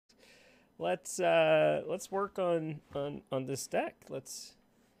let's work on this deck. Let's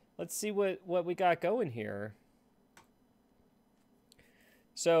see what we got going here.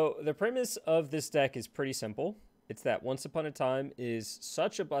 So the premise of this deck is pretty simple. It's that Once Upon a Time is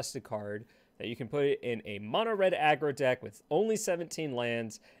such a busted card that you can put it in a mono red aggro deck with only 17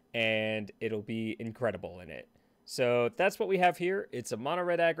 lands, and it'll be incredible in it. So that's what we have here. It's a mono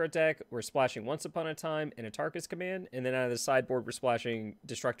red aggro deck. We're splashing Once Upon a Time and a Tarkus Command, and then out of the sideboard we're splashing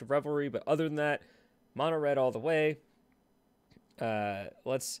Destructive Revelry. But other than that, mono red all the way.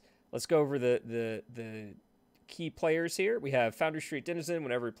 Let's go over the key players here. We have Foundry Street Denizen.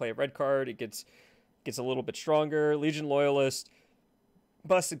 Whenever we play a red card, it gets a little bit stronger. Legion Loyalist,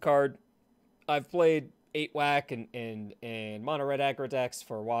 busted card. I've played 8-whack and mono red aggro decks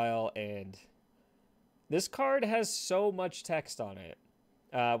for a while, and this card has so much text on it.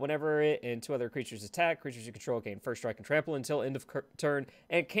 Whenever it and 2 other creatures attack, creatures you control gain first strike and trample until end of turn,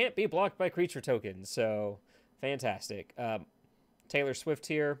 and can't be blocked by creature tokens. So, fantastic. Taylor Swift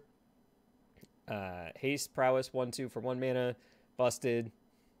here. Haste, Prowess, 1/2 for 1 mana. Busted.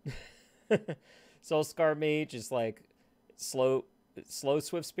 Soulscar Mage is like slow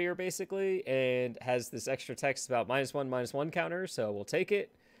Swift Spear, basically, and has this extra text about -1/-1 counter, so we'll take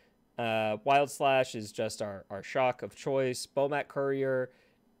it. Wild Slash is just our shock of choice. Bomat Courier,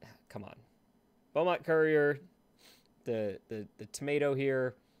 come on. Bomat Courier, the tomato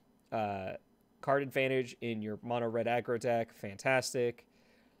here. Card advantage in your mono red aggro deck, fantastic.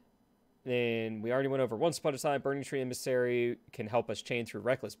 Then we already went over Once Upon a Time. Burning Tree Emissary can help us chain through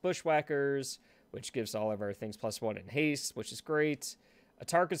Reckless Bushwhackers, which gives all of our things +1 in haste, which is great. A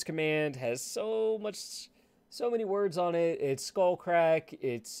Tarkus Command has so many words on it. It's Skullcrack,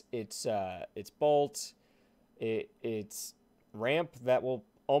 it's Bolt, it's Ramp that we'll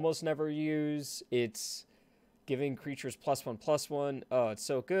almost never use. It's giving creatures +1/+1. Oh, it's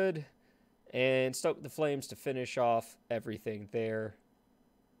so good. And Stoke the Flames to finish off everything there.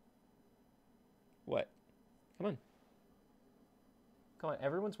 What? Come on. Come on,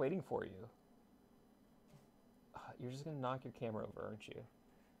 everyone's waiting for you. You're just going to knock your camera over, aren't you?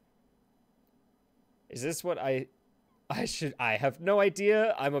 Is this what I should... I have no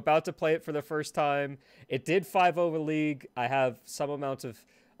idea. I'm about to play it for the first time. It did 5-0 league. I have some amount of...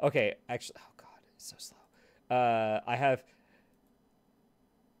 Okay, actually... Oh, God. It's so slow. I have...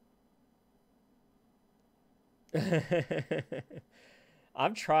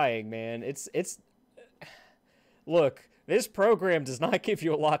 I'm trying, man. It's... Look, this program does not give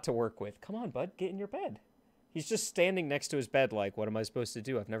you a lot to work with. Come on, bud. Get in your bed. He's just standing next to his bed like, what am I supposed to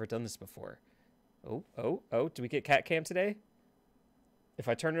do? I've never done this before. Oh. Do we get cat cam today? If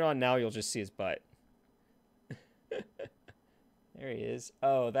I turn it on now, you'll just see his butt. There he is.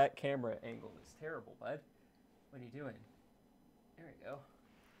 Oh, that camera angle is terrible, bud. What are you doing? There we go.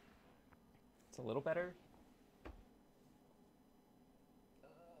 It's a little better.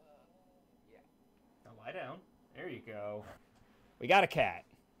 Yeah. Now lie down. There you go. We got a cat.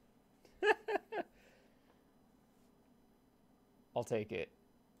 I'll take it.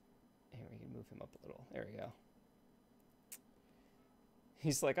 Here, we can move him up a little. There we go.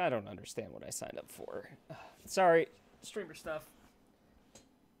 He's like, I don't understand what I signed up for. Sorry, streamer stuff.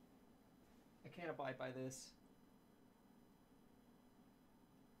 I can't abide by this.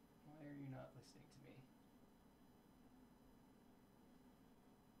 Why are you not listening to me?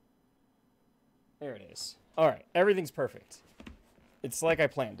 There it is. All right, everything's perfect. It's like I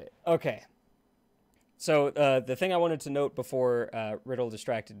planned it. Okay. So the thing I wanted to note before Riddle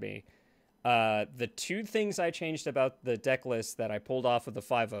distracted me, the 2 things I changed about the deck list that I pulled off of the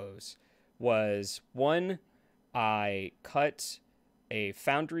 5-0s was, 1, I cut a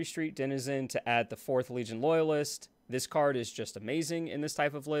Foundry Street Denizen to add the 4th Legion Loyalist. This card is just amazing in this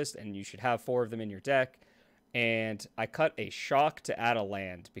type of list, and you should have 4 of them in your deck. And I cut a Shock to add a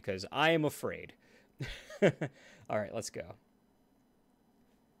land, because I am afraid. All right, let's go.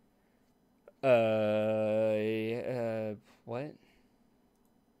 What?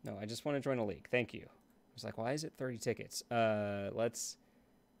 No, I just want to join a league. Thank you. I was like, why is it 30 tickets? Let's...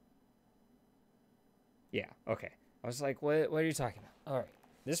 Yeah, okay. I was like, what are you talking about? All right.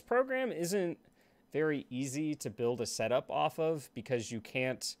 This program isn't very easy to build a setup off of because you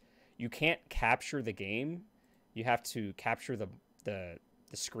can't capture the game. You have to capture the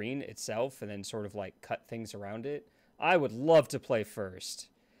screen itself and then sort of like cut things around it. I would love to play first.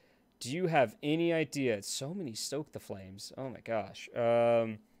 Do you have any idea? It's so many Stoke the Flames. Oh my gosh.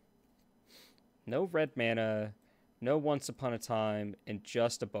 No red mana, no Once Upon a Time, and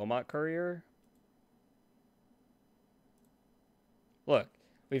just a Bomat Courier. Look,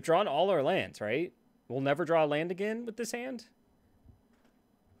 we've drawn all our lands, right? We'll never draw a land again with this hand?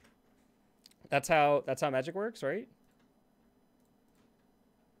 That's how Magic works, right?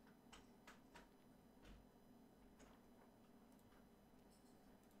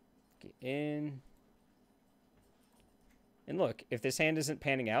 Get in. And look, if this hand isn't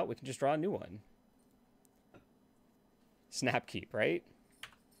panning out, we can just draw a new one. Snap keep, right?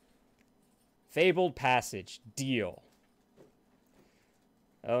 Fabled Passage. Deal.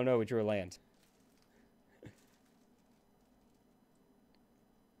 Oh no, we drew a land.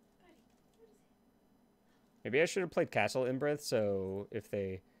 Maybe I should have played Castle Imbrith, so if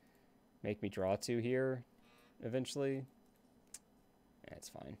they make me draw 2 here eventually, it's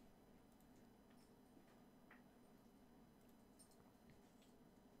fine.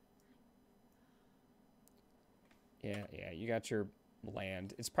 Yeah, you got your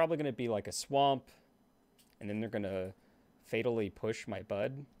land. It's probably going to be like a swamp, and then they're going to fatally push my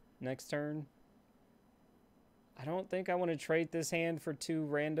bud next turn. I don't think I want to trade this hand for 2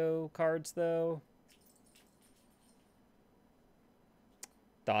 rando cards, though.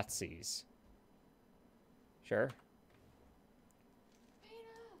 Thoughtseize. Sure.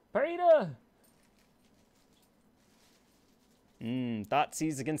 Parita!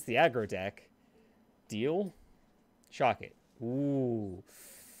 Thoughtseize against the aggro deck. Deal? Shock it. Ooh.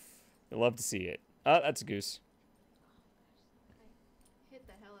 You'd love to see it. Oh, that's a goose. I hit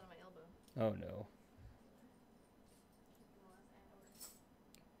the hell out of my elbow. Oh, no.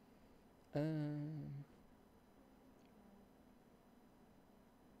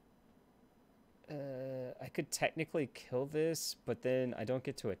 I could technically kill this, but then I don't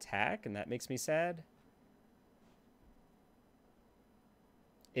get to attack, and that makes me sad.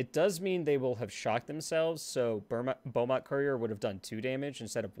 It does mean they will have shocked themselves, so Beaumont Courier would have done 2 damage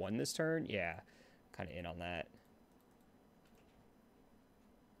instead of 1 this turn. Yeah, kind of in on that.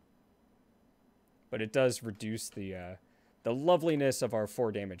 But it does reduce the loveliness of our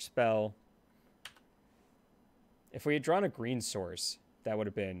 4 damage spell. If we had drawn a green source, that would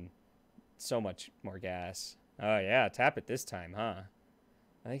have been so much more gas. Oh yeah, tap it this time, huh?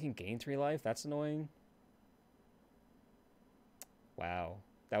 I can gain 3 life? That's annoying. Wow.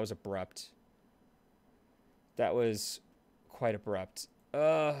 That was abrupt. That was quite abrupt.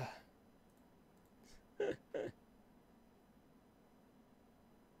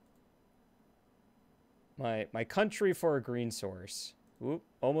 My country for a green source. Oop,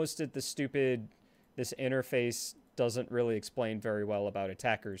 almost did the stupid, this interface doesn't really explain very well about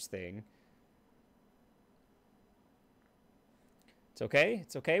attackers thing. It's okay.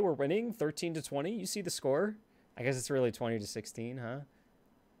 It's okay. We're winning 13-20. You see the score? I guess it's really 20-16, huh?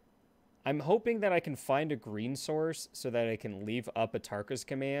 I'm hoping that I can find a green source so that I can leave up a Tarka's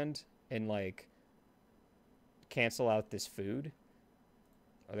command and, like, cancel out this food.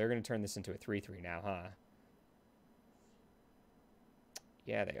 Oh, they're going to turn this into a 3-3 now, huh?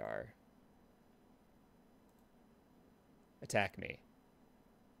 Yeah, they are. Attack me.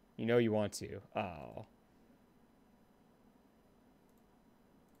 You know you want to. Oh.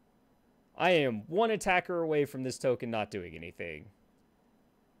 I am 1 attacker away from this token not doing anything.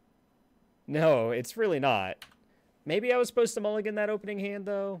 No, it's really not. Maybe I was supposed to mulligan that opening hand,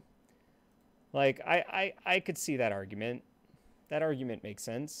 though. Like, I could see that argument. That argument makes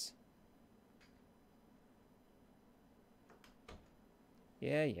sense.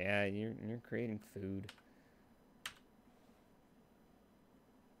 Yeah, you're creating food.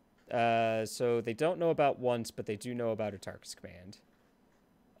 So they don't know about once, but they do know about a Tarkus command.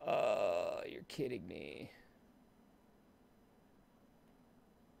 You're kidding me.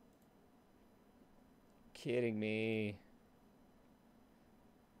 Kidding me.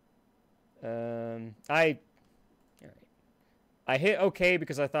 All right. I hit okay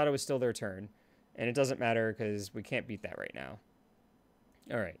because I thought it was still their turn. And it doesn't matter because we can't beat that right now.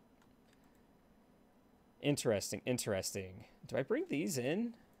 All right. Interesting. Do I bring these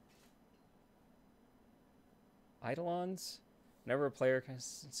in? Eidolons? Whenever a player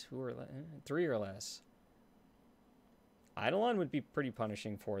casts 3 or less. Eidolon would be pretty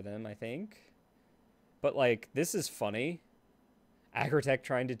punishing for them, I think. But, like, this is funny. Agrotech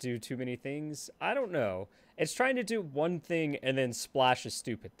trying to do too many things. I don't know. It's trying to do one thing and then splash a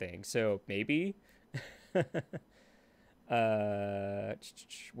stupid thing. So, maybe.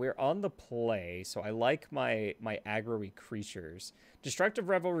 We're on the play, so I like my aggro-y creatures. Destructive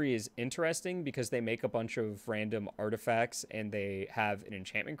Revelry is interesting because they make a bunch of random artifacts and they have an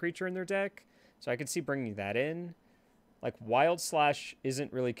enchantment creature in their deck. So I could see bringing that in. Like, Wild Slash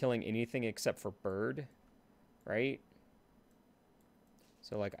isn't really killing anything except for bird, right?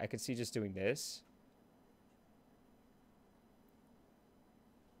 So, like, I could see just doing this.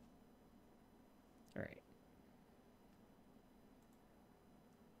 All right.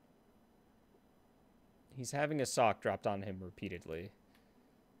 He's having a sock dropped on him repeatedly.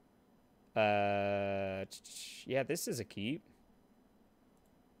 Yeah, this is a keep.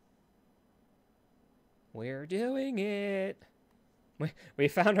 We're doing it. We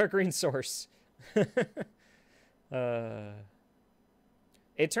found our green source. It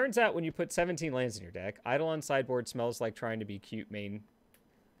turns out when you put 17 lands in your deck, idle on sideboard smells like trying to be cute main.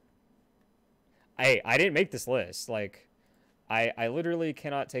 I didn't make this list. Like, I literally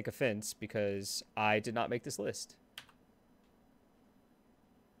cannot take offense because I did not make this list.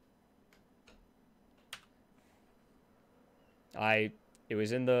 It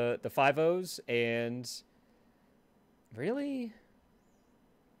was in the 5-0s, and really?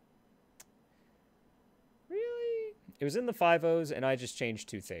 It was in the 5-0s, and I just changed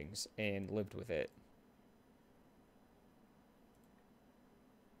 2 things and lived with it.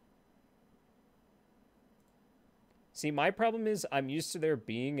 See, my problem is I'm used to there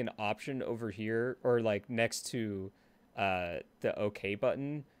being an option over here, or like next to the OK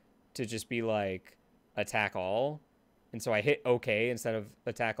button, to just be like attack all. And so I hit OK instead of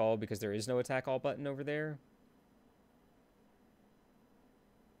attack all because there is no attack all button over there.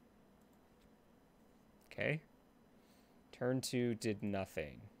 Okay. Turn 2 did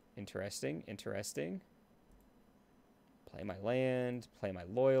nothing. Interesting, interesting. Play my land, play my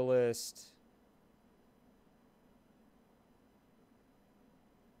loyalist.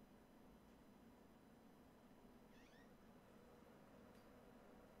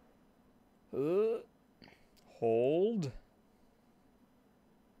 Hold.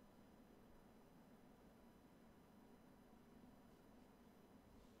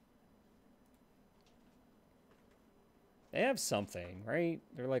 They have something, right?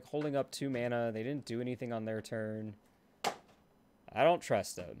 They're like holding up 2 mana. They didn't do anything on their turn. I don't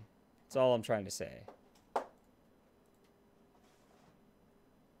trust them. That's all I'm trying to say.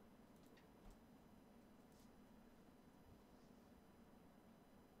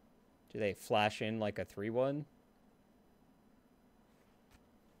 Do they flash in like a 3-1?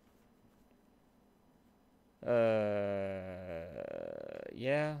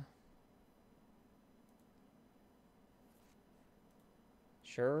 Yeah.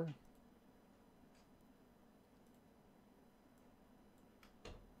 Sure.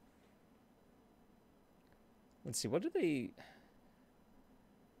 Let's see, what do they...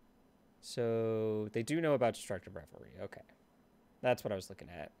 So, they do know about Destructive Revelry. Okay. That's what I was looking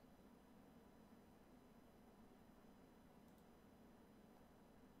at.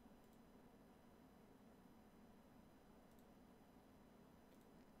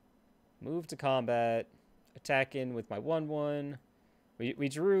 Move to combat. Attack in with my 1-1. We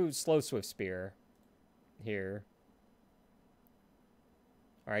drew Slow Swift Spear here.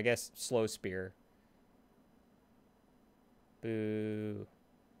 Or I guess Slow Spear. Boo.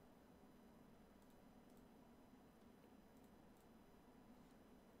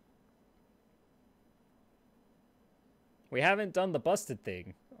 We haven't done the busted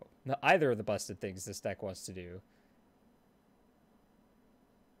thing. No, either of the busted things this deck wants to do.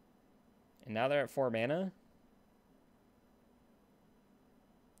 And now they're at 4 mana?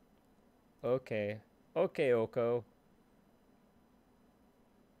 Okay. Okay, Oko.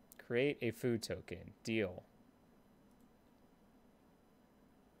 Create a food token. Deal.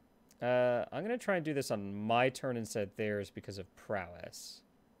 I'm going to try and do this on my turn instead of theirs because of prowess.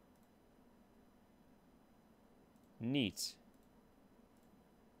 Neat.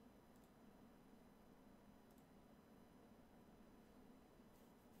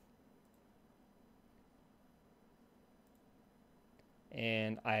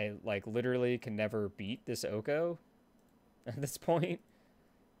 And I, like, literally can never beat this Oko at this point.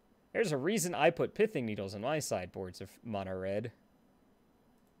 There's a reason I put Pithing Needles in my sideboards of Mono Red.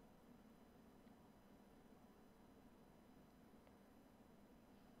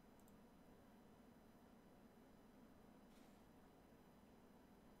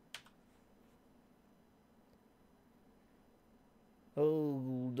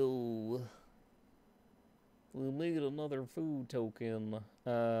 Oh, no. We need another food token.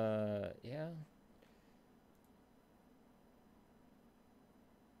 Yeah.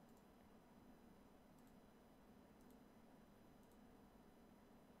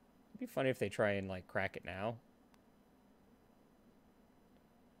 It'd be funny if they try and, like, crack it now.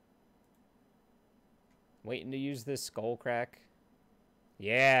 Waiting to use this skull crack.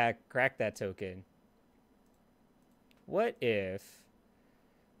 Yeah, crack that token. What if...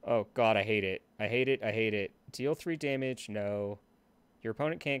 Oh, God, I hate it. I hate it. I hate it. Deal 3 damage. No. Your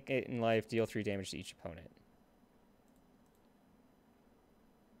opponent can't get in life. Deal 3 damage to each opponent.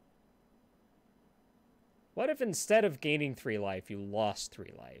 What if instead of gaining 3 life, you lost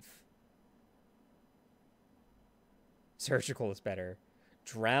 3 life? Surgical is better.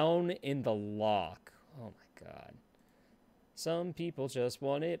 Drown in the lock. Oh my god. Some people just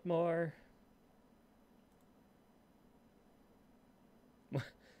want it more.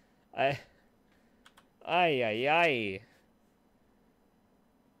 Ay, ay, ay.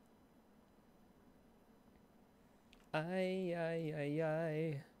 Ay, ay, ay,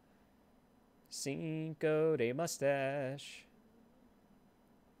 ay. Cinco de mustache.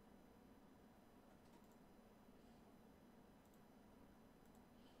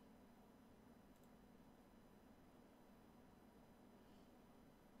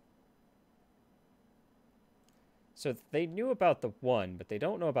 So they knew about the one, but they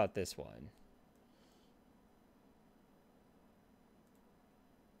don't know about this one.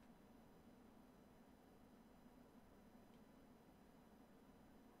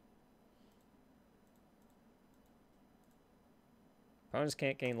 Opponents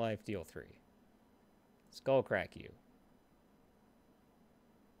can't gain life, deal 3. Skull crack you.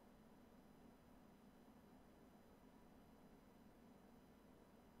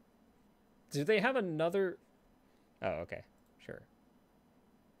 Do they have another... Oh, okay. Sure.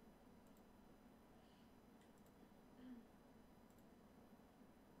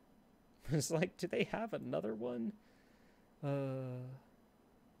 It's like, do they have another one?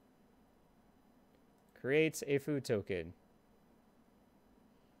 Creates a food token.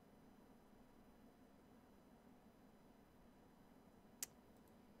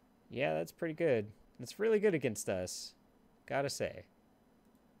 Yeah, that's pretty good. That's really good against us. Gotta say.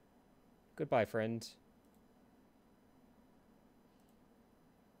 Goodbye, friend.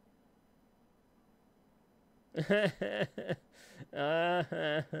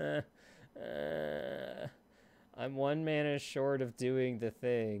 I'm 1 mana short of doing the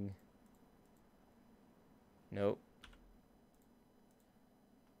thing. Nope.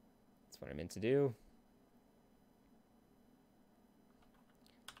 That's what I meant to do.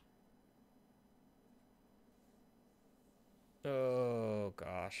 Oh,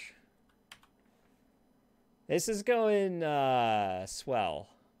 gosh. This is going, swell.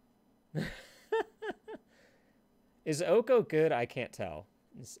 Is Oko good? I can't tell.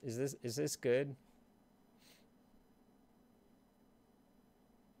 Is this good?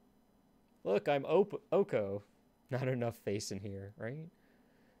 Look, I'm Oko. Not enough face in here, right?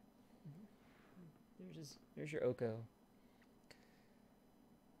 There's your Oko.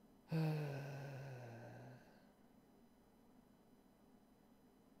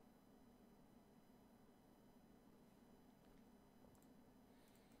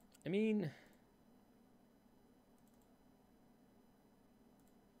 I mean,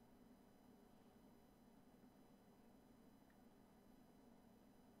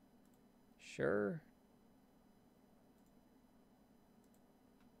 sure.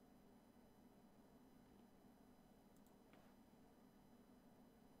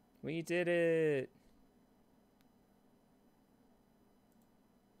 We did it.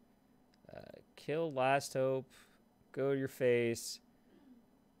 Kill Last Hope. Go to your face.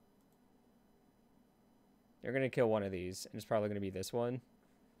 They're going to kill one of these, and it's probably going to be this one.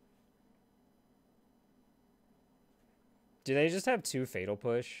 Do they just have 2 Fatal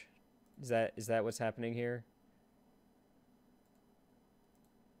Push? Is that what's happening here?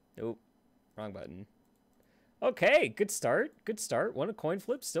 Nope. Wrong button. Okay, good start. Good start. Won a coin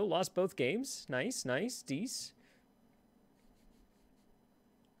flip. Still lost both games. Nice, nice. Dece.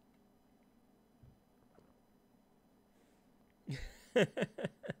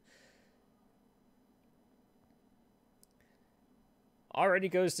 Already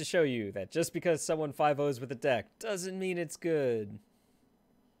goes to show you that just because someone 5-0s with a deck doesn't mean it's good.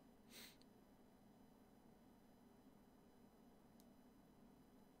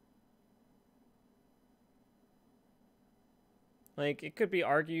 Like, it could be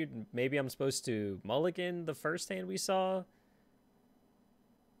argued maybe I'm supposed to mulligan the first hand we saw.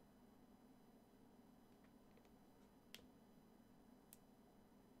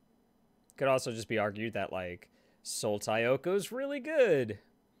 Could also just be argued that, like, Sultai Oko's really good.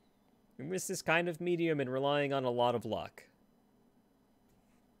 And this is kind of medium and relying on a lot of luck.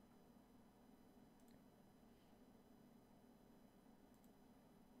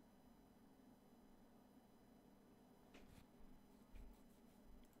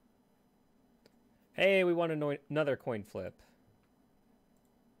 Hey, we want another coin flip.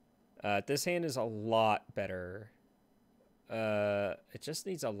 This hand is a lot better. It just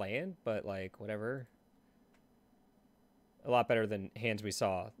needs a land, but, like, whatever. A lot better than hands we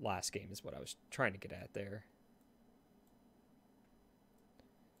saw last game is what I was trying to get at there.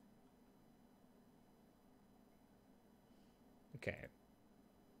 Okay.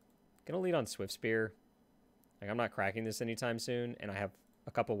 Gonna lead on Swift Spear. Like, I'm not cracking this anytime soon, and I have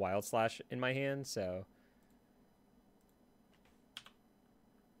a couple Wild Slash in my hand, so...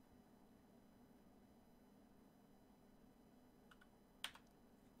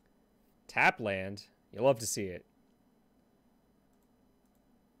 Tap land. You'll love to see it.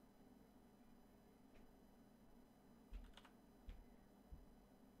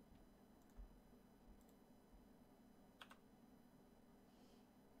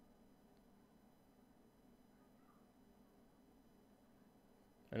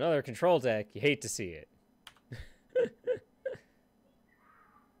 Another control deck. You hate to see it.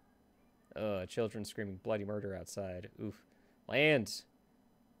 Children screaming bloody murder outside. Oof. Land.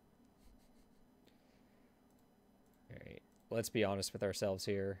 Alright. Let's be honest with ourselves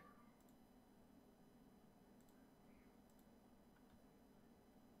here.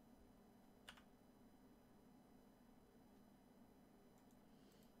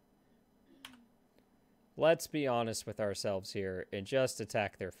 Let's be honest with ourselves here and just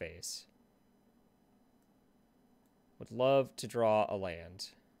attack their face. Would love to draw a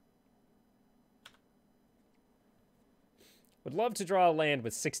land. Would love to draw a land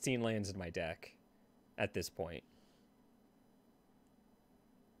with 16 lands in my deck at this point.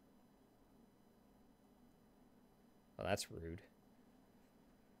 Oh, that's rude.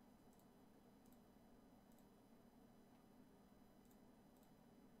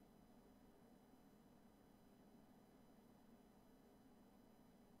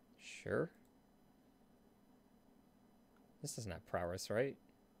 Sure. This doesn't have prowess, right?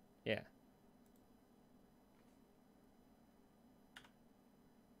 Yeah.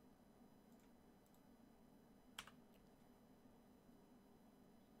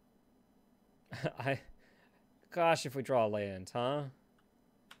 Gosh, if we draw a land, huh?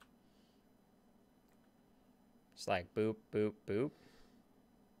 Just like boop, boop, boop.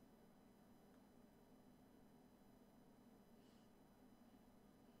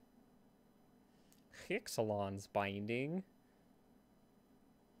 Ixalan's binding.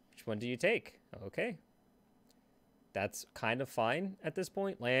 Which one do you take? Okay. That's kind of fine at this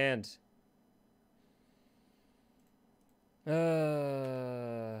point. Land.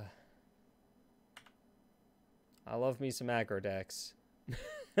 I love me some aggro decks.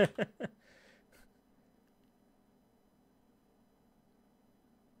 I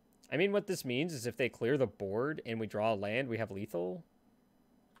mean, what this means is if they clear the board and we draw a land, we have lethal.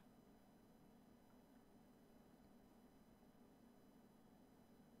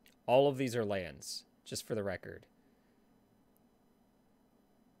 All of these are lands, just for the record.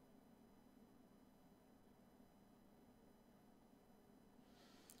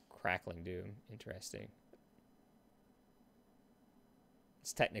 Crackling Doom. Interesting.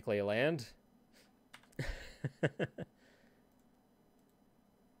 It's technically a land.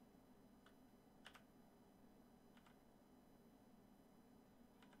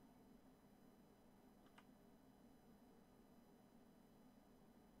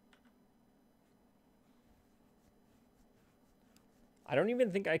 I don't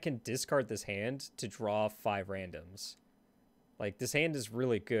even think I can discard this hand to draw 5 randoms. Like, this hand is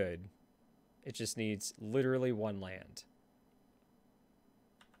really good. It just needs literally 1 land.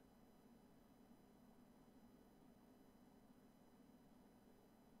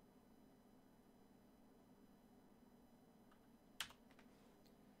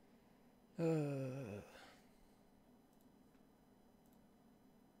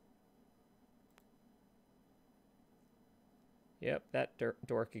 Yep, that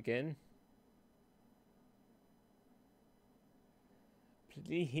dork again.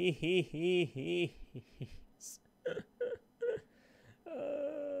 Please.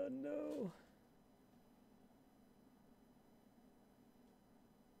 No.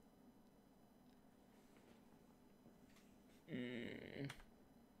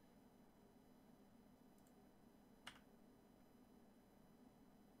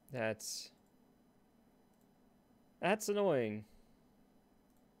 That's annoying.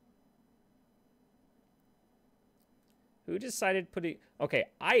 Who decided putting... Okay,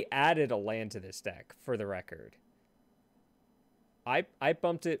 I added a land to this deck, for the record. I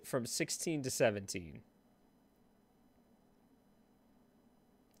bumped it from 16 to 17.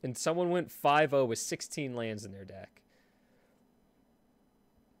 And someone went 5-0 with 16 lands in their deck.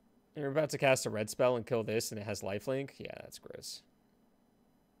 And you're about to cast a red spell and kill this, and it has lifelink? Yeah, that's gross.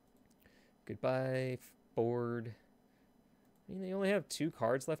 Goodbye, board. I mean, they only have 2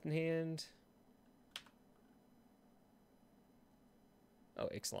 cards left in hand. Oh,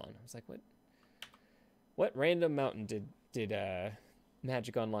 Ixalan. I was like, what random mountain did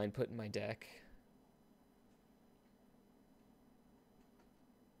Magic Online put in my deck?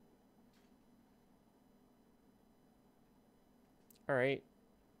 Alright.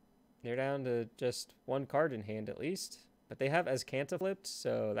 They're down to just one card in hand at least. But they have Azcanta flipped,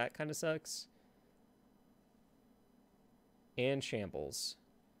 so that kind of sucks. And Shambles.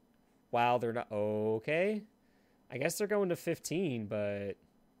 Wow, they're not... Okay. I guess they're going to 15, but...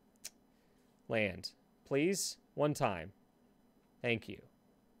 Land. Please? One time. Thank you.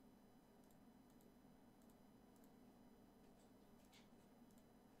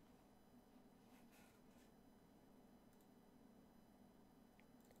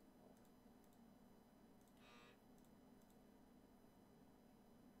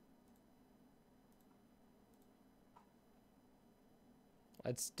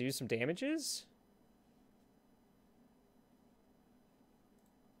 Let's do some damages.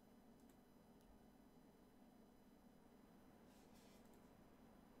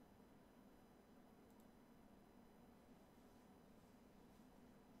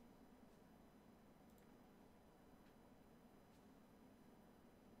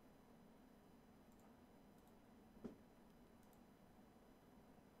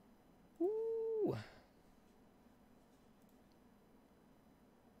 Ooh.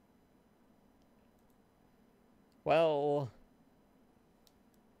 Well,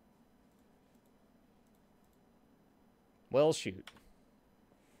 shoot.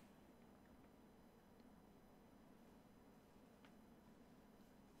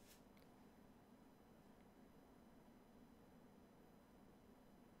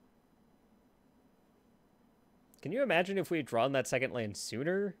 Can you imagine if we had drawn that second land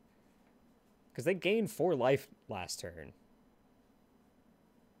sooner? Because they gained 4 life last turn.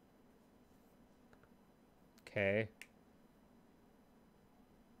 Okay.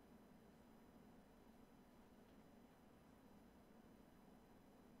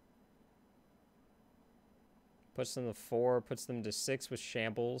 Puts them to 4, puts them to 6 with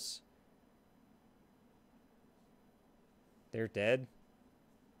Shambles. They're dead.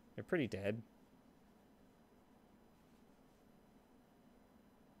 They're pretty dead.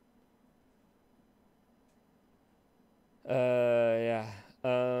 Yeah.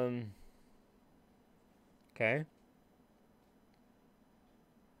 Okay.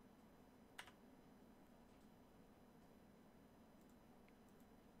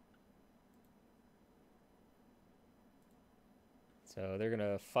 So they're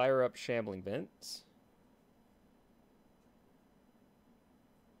gonna fire up Shambling Vents.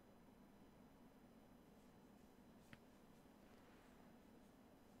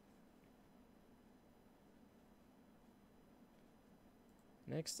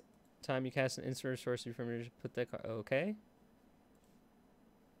 Next time you cast an instant resource from your put that card. Okay.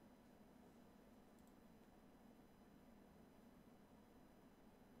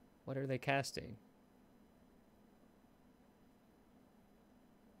 What are they casting?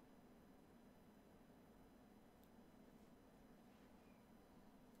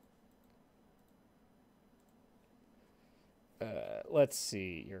 Let's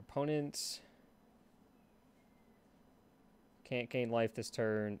see. Your opponent can't gain life this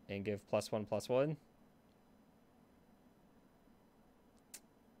turn and give +1/+1.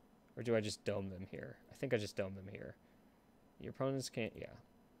 Or do I just dome them here? I think I just dome them here. Your opponents can't... Yeah.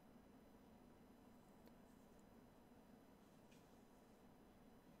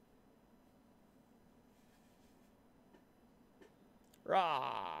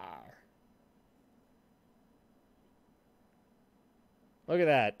 Rawr! Look at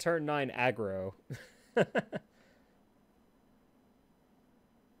that. Turn 9 aggro.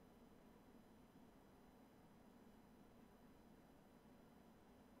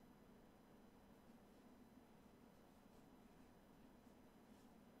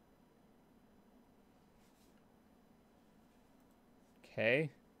 Okay.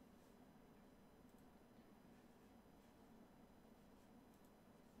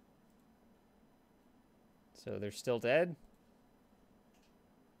 So they're still dead?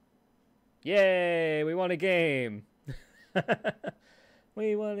 Yay! We won a game!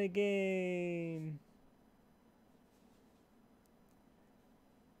 We won a game!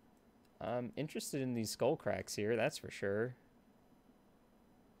 I'm interested in these skull cracks here, that's for sure.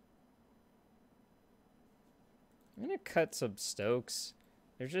 I'm gonna cut some Stokes.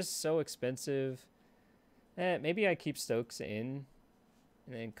 They're just so expensive. Maybe I keep Stokes in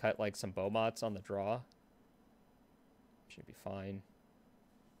and then cut like some Beaumots on the draw. Should be fine.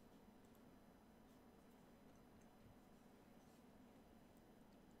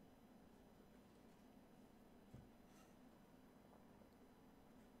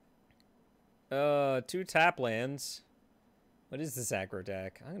 Two tap lands. What is this aggro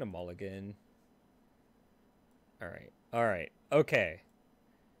deck? I'm gonna mulligan. Alright. Alright. Okay.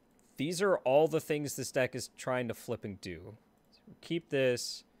 These are all the things this deck is trying to flip and do. keep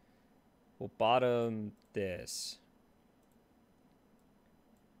this. We'll bottom this.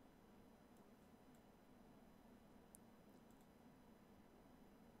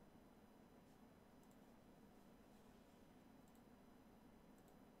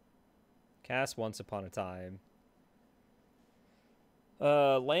 Cast Once Upon a Time.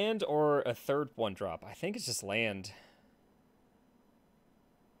 Land or a third 1-drop? I think it's just land.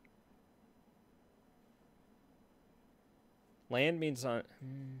 Land means on...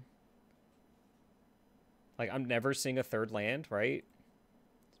 Like, I'm never seeing a third land, right?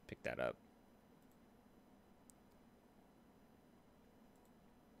 Let's pick that up.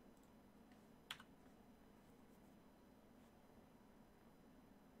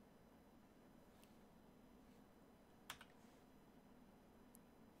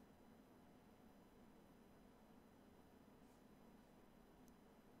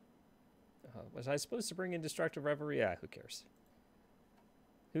 Was I supposed to bring in Destructive Reverie? Yeah, who cares?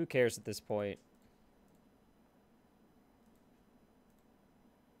 Who cares at this point?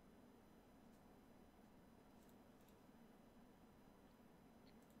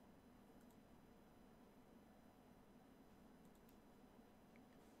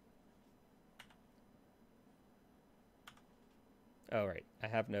 Oh, right. I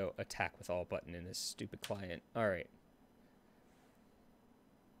have no attack with all button in this stupid client. All right.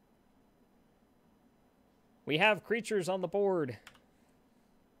 We have creatures on the board.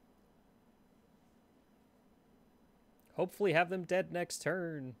 Hopefully have them dead next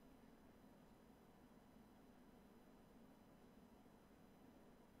turn.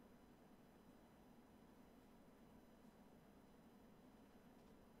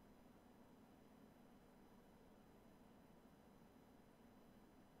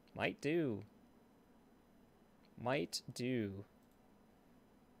 Might do. Might do.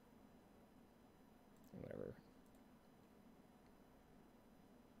 Whatever.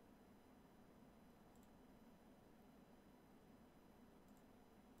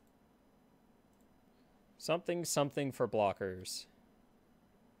 Something, something for blockers.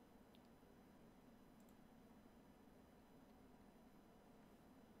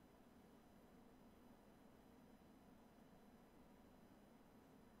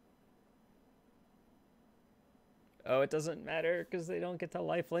 Oh, it doesn't matter because they don't get to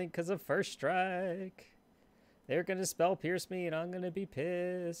lifelink because of first strike. They're going to spell pierce me and I'm going to be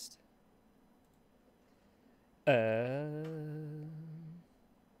pissed.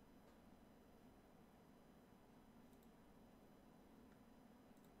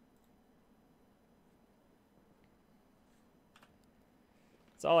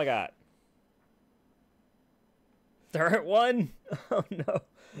 That's all I got. They're at 1. Oh no.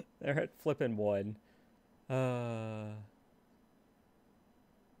 They're at flipping 1.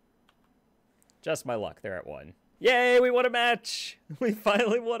 Just my luck. They're at 1. Yay, we won a match. We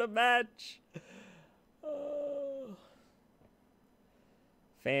finally won a match.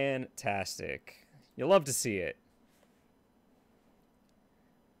 Fantastic. You'll love to see it.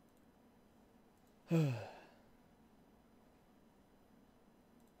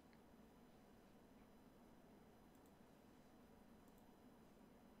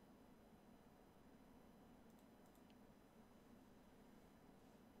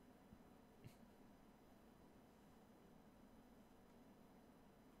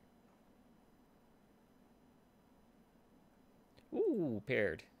 Ooh,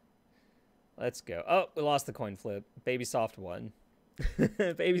 paired. Let's go. Oh, we lost the coin flip. Baby Soft won.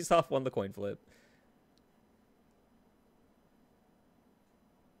 Baby Soft won the coin flip.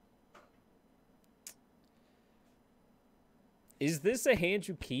 Is this a hand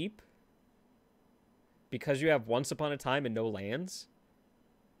you keep? Because you have Once Upon a Time and no lands?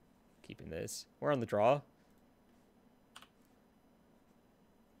 Keeping this. We're on the draw.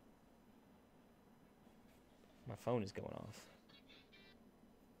 My phone is going off.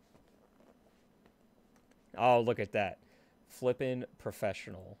 Oh, look at that. Flippin'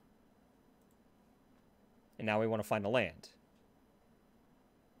 professional. And now we want to find a land.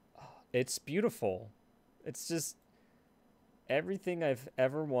 Oh, it's beautiful. It's just everything I've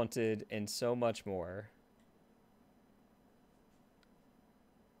ever wanted and so much more.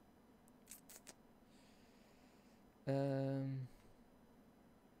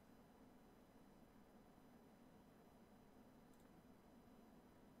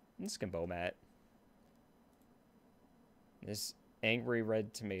 This can bow mat. This angry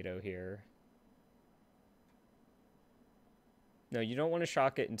red tomato here. No, you don't want to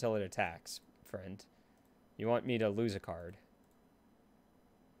shock it until it attacks, friend. You want me to lose a card.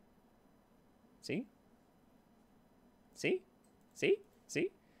 See? See? See?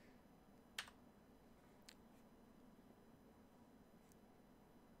 See?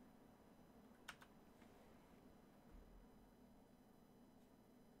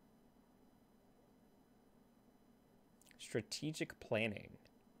 Strategic planning.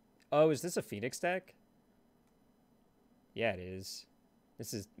 Oh, is this a Phoenix deck? Yeah, it is.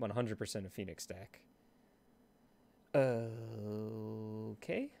 This is 100% a Phoenix deck.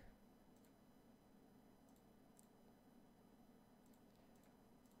 Okay.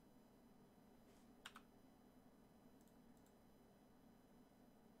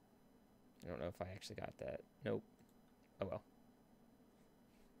 I don't know if I actually got that. Nope. Oh well.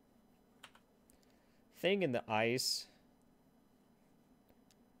 Thing in the ice.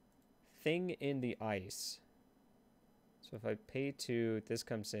 Thing in the ice. So if I pay 2, this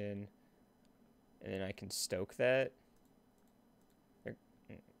comes in, and then I can stoke that.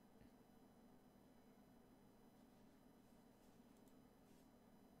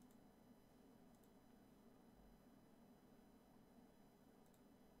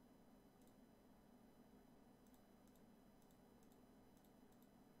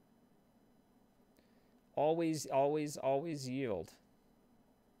 Always, always, always yield.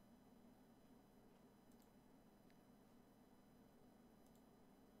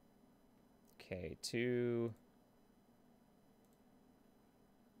 Okay, 2.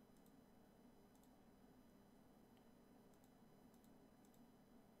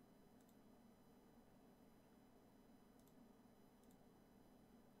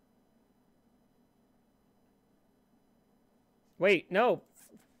 Wait, no.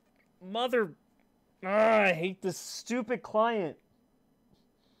 Mother. I hate this stupid client.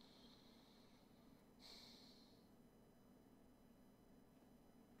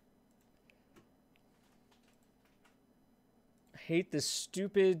 I hate this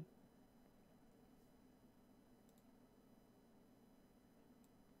stupid.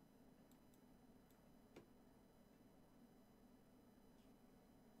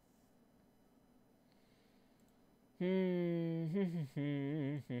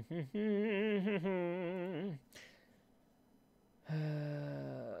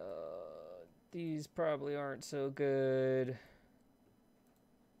 These probably aren't so good.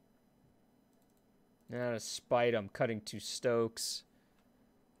 Out of spite, I'm cutting 2 Stokes.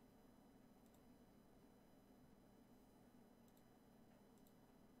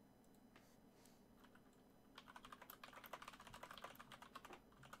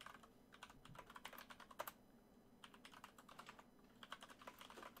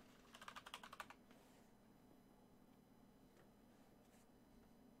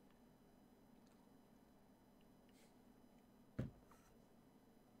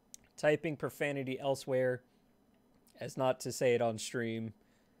 Typing profanity elsewhere as not to say it on stream.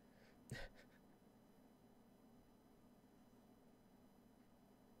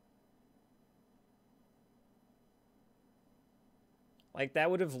 Like,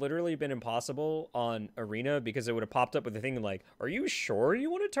 that would have literally been impossible on Arena because it would have popped up with a thing like, are you sure you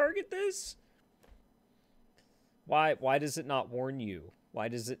want to target this? Why does it not warn you? Why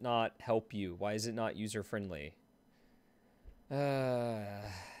does it not help you? Why is it not user-friendly?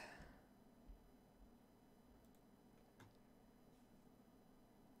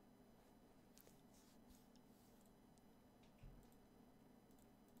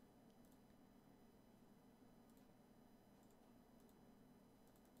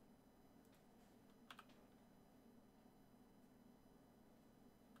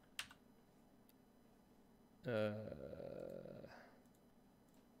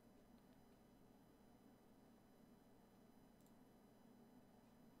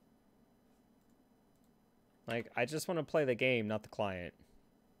 Like, I just want to play the game, not the client.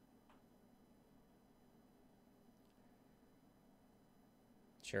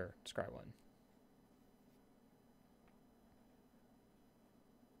 Sure, scry 1.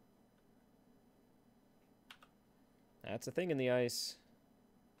 That's a thing in the ice.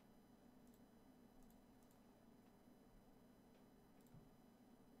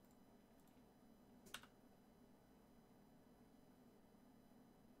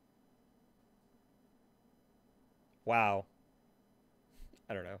 Wow.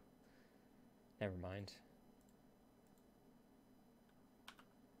 I don't know. Never mind.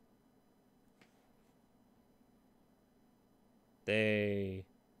 I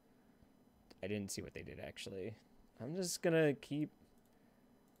didn't see what they did, actually. I'm just gonna keep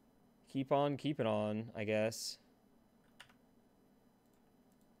on keeping on, I guess.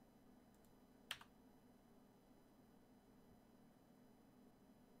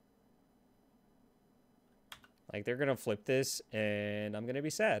 Like, they're gonna flip this, and I'm gonna be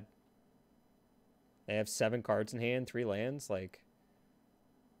sad. They have 7 cards in hand, 3 lands, like...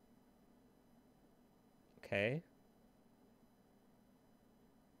 Okay.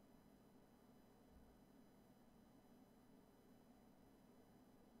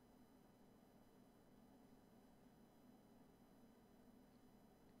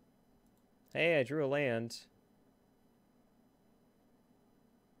 Hey, I drew a land.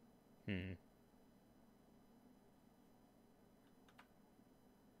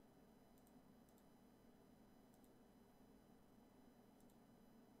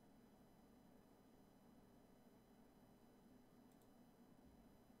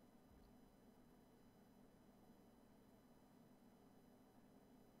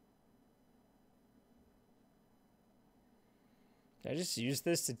 Did I just use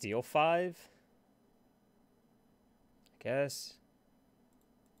this to deal 5? I guess.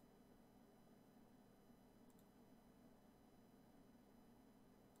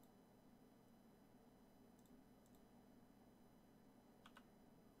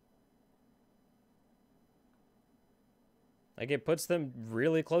 Like, it puts them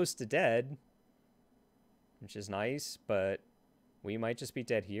really close to dead, which is nice, but we might just be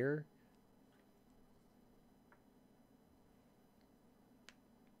dead here.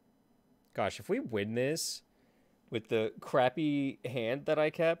 Gosh, if we win this with the crappy hand that I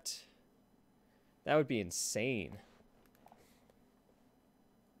kept, that would be insane.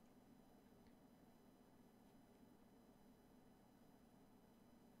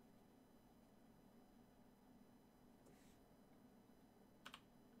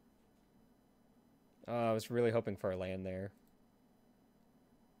 I was really hoping for a land there.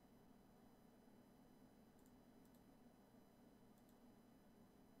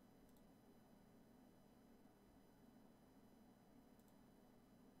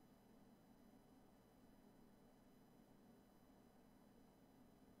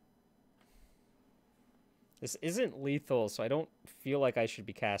 This isn't lethal, so I don't feel like I should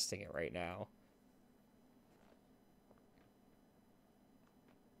be casting it right now.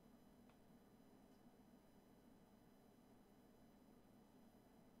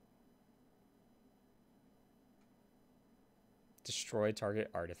 Destroy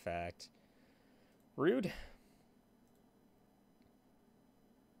target artifact. Rude.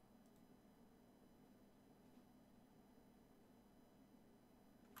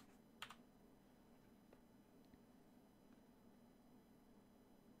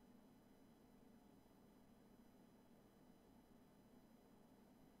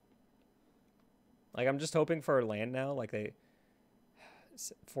 Like, I'm just hoping for a land now. Like, they...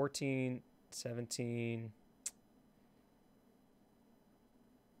 14, 17...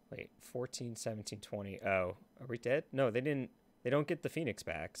 Wait, 14, 17, 20. Oh, are we dead? No, they didn't. They don't get the Phoenix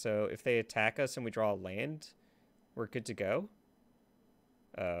back. So if they attack us and we draw a land, we're good to go.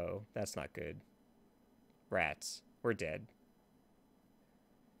 Oh, that's not good. Rats. We're dead.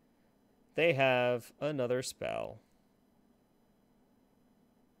 They have another spell.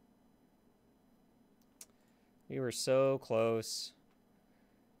 We were so close.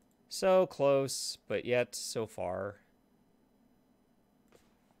 So close, but yet so far.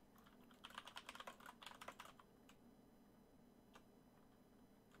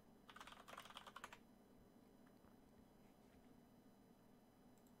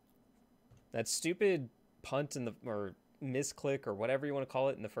 That stupid punt in the, or misclick or whatever you want to call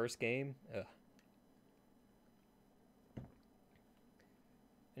it in the first game. Ugh.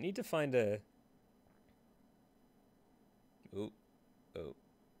 I need to find a... Oh.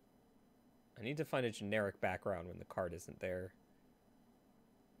 I need to find a generic background when the card isn't there.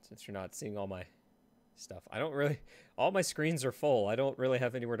 Since you're not seeing all my stuff. I don't really... All my screens are full. I don't really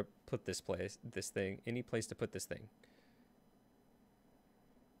have anywhere to put this thing. Any place to put this thing.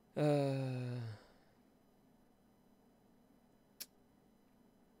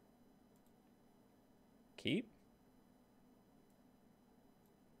 Keep?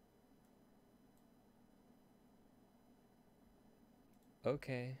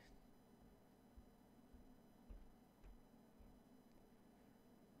 Okay.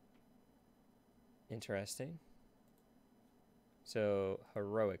 Interesting. So,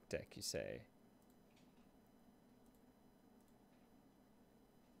 heroic deck, you say?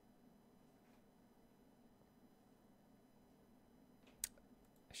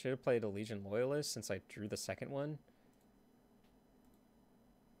 I should have played a Legion Loyalist since I drew the second one.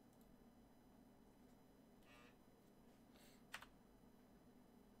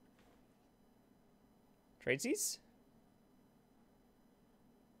 Tradesies?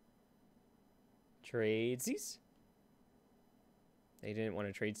 Tradesies? They didn't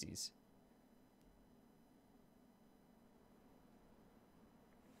want to tradesies. Is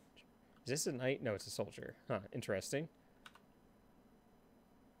this a knight? No, it's a soldier. Huh, interesting.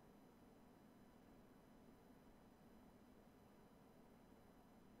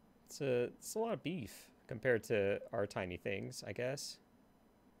 It's a lot of beef compared to our tiny things, I guess.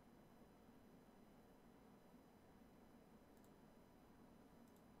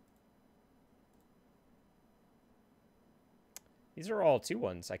 These are all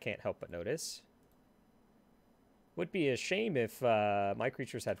 2/1s, I can't help but notice. Would be a shame if my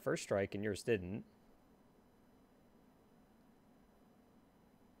creatures had first strike and yours didn't.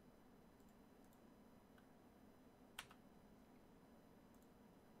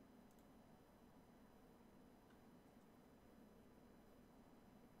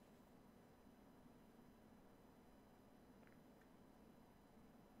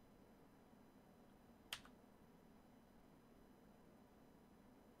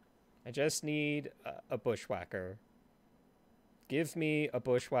 I just need a bushwhacker. Give me a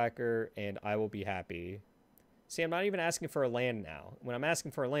bushwhacker and I will be happy. See, I'm not even asking for a land now. When I'm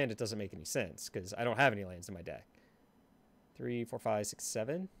asking for a land, it doesn't make any sense because I don't have any lands in my deck. 3, 4, 5, 6,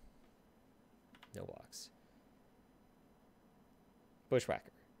 7. No blocks.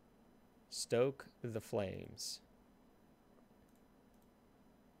 Bushwhacker. Stoke the flames.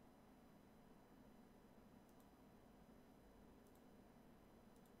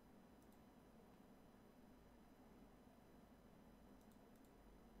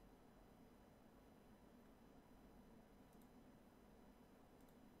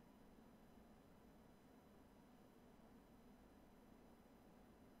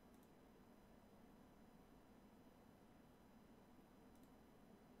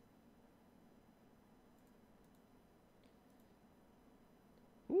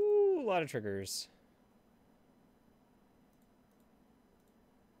 Ooh, a lot of triggers.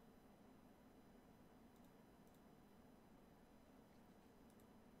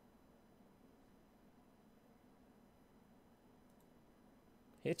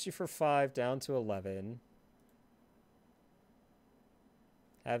 Hit you for 5, down to 11.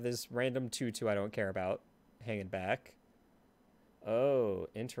 Have this random 2/2 I don't care about hanging back. Oh,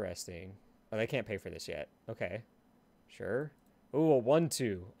 interesting. Oh, they can't pay for this yet. Okay. Sure. Ooh, a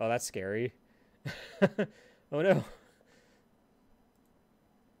 1/2. Oh, that's scary. Oh no.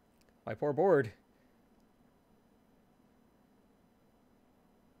 My poor board.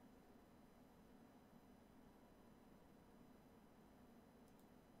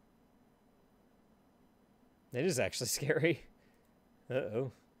 It is actually scary.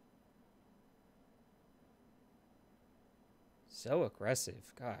 Uh-oh. So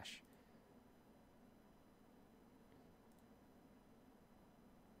aggressive. Gosh.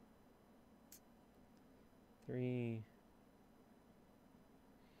 Three.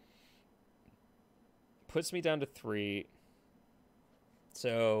 Puts me down to 3.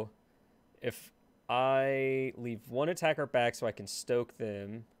 So if I leave one attacker back so I can stoke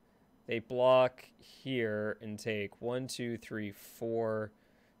them, they block here and take 1, 2, 3, 4.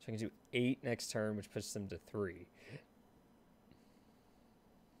 So I can do 8 next turn, which puts them to 3.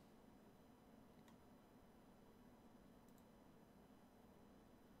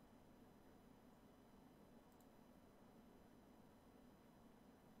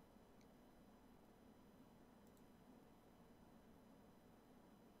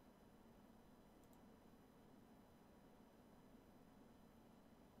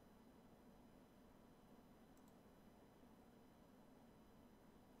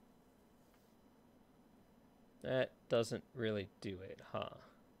 That doesn't really do it, huh?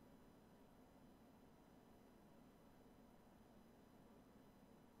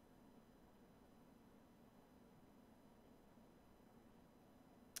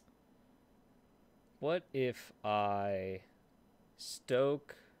 What if I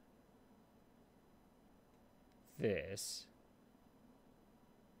stoke this,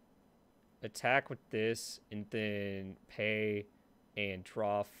 attack with this, and then pay and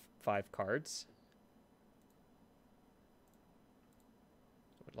draw 5 cards?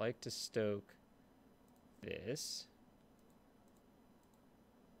 Would like to stoke this.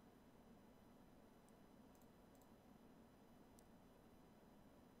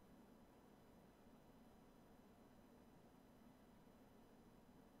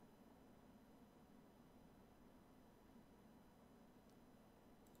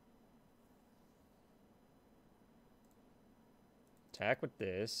 Attack with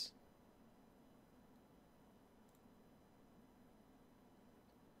this.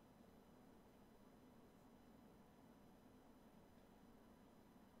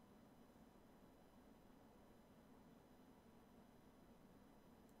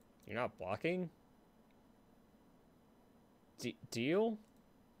 You're not blocking? Deal?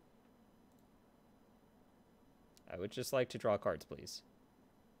 I would just like to draw cards, please.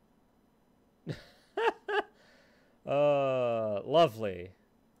 Lovely.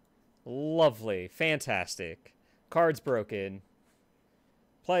 Lovely. Fantastic. Cards broken.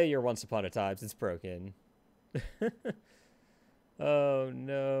 Play your Once Upon a Times. It's broken. Oh,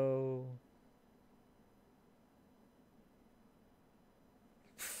 no.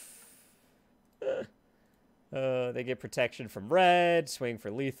 They get protection from red, swing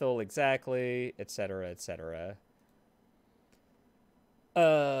for lethal, exactly, etc., etc.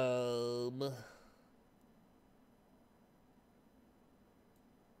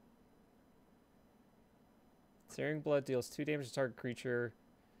 Searing Blood deals 2 damage to target creature.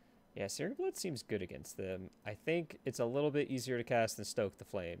 Yeah, Searing Blood seems good against them. I think it's a little bit easier to cast than Stoke the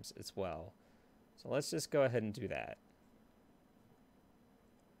Flames as well. So let's just go ahead and do that.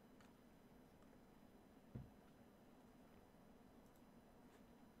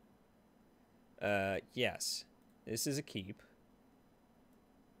 Yes. This is a keep.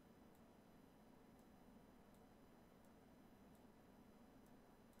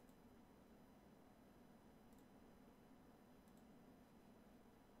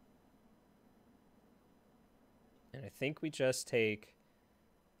 And I think we just take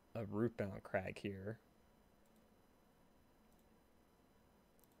a Rootbound Crag here.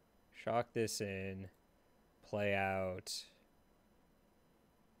 Shock this in. Play out.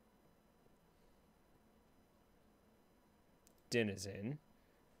 Denizen.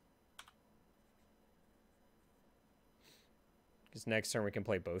 Because next turn we can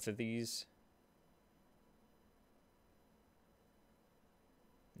play both of these.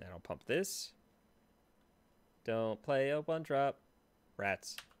 Then I'll pump this. Don't play a 1-drop.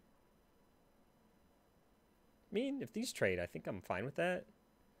 Rats. I mean, if these trade, I think I'm fine with that.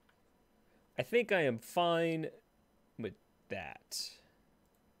 I think I am fine with that.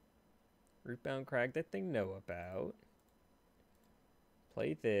 Rootbound Crag that they know about.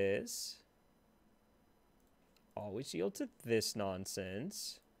 Play this. Always yield to this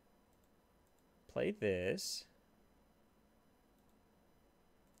nonsense. Play this.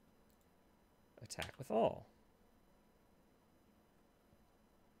 Attack with all.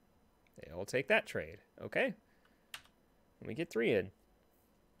 They'll take that trade. Okay. Let me get 3 in.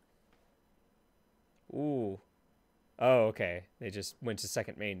 Ooh. Oh, okay. They just went to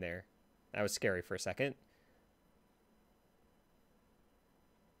second main there. That was scary for a second.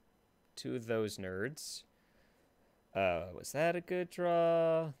 2 of those nerds. Was that a good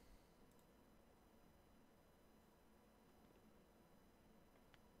draw?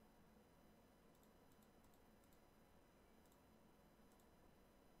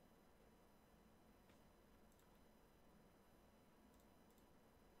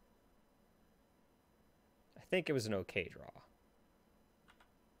 I think it was an okay draw.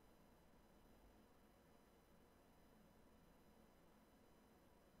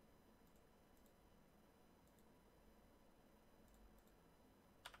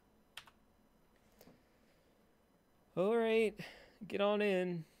 All right, get on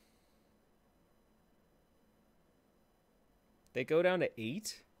in. They go down to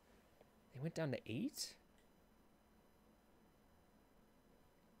 8? They went down to 8?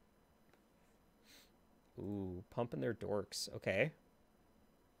 Ooh, pumping their dorks. Okay.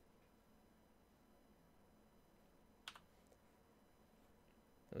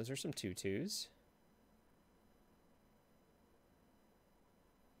 Those are some 2/2s.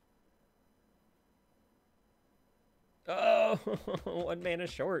 Oh, 1 mana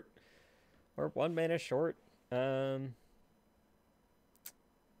short. Or 1 mana short. Yeah.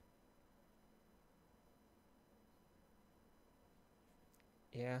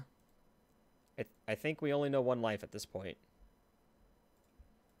 I think we only know 1 life at this point.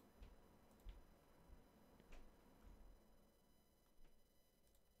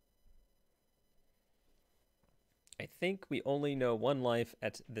 I think we only know 1 life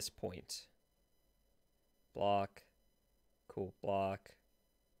at this point. Block. Cool. Block.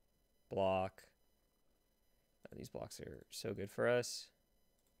 Block. Oh, these blocks are so good for us.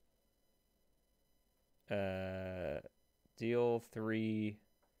 Deal 3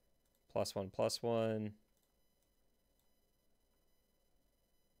 +1/+1.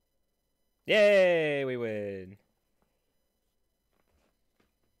 Yay, we win.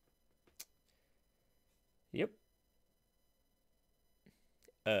 Yep.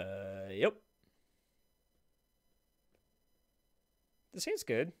 Yep. This hand's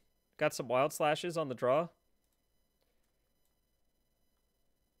good. Got some wild slashes on the draw.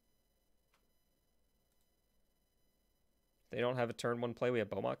 They don't have a turn 1 play. We have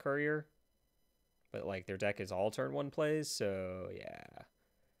Beaumont Courier. But, like, their deck is all turn 1 plays, so, yeah.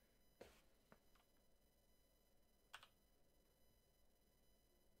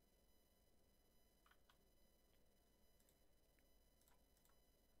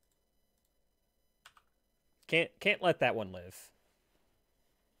 Can't let that one live.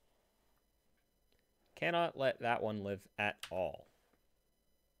 Cannot let that one live at all.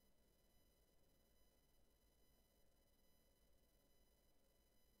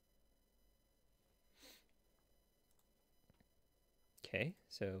 Okay,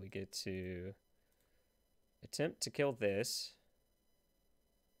 so we get to attempt to kill this.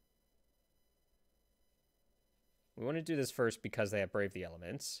 We want to do this first because they have Brave the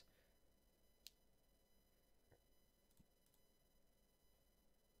Elements.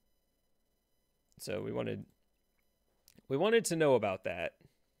 So we wanted to know about that.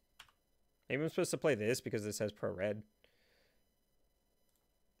 Maybe I'm supposed to play this because this has pro red.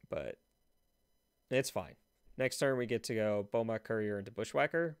 But it's fine. Next turn we get to go Bowma Courier into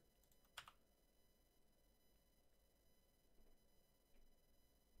Bushwhacker.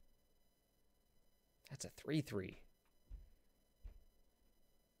 That's a 3/3.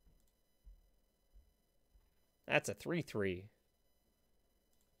 That's a 3/3.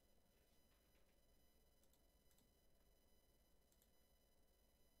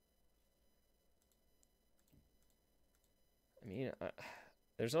 I mean,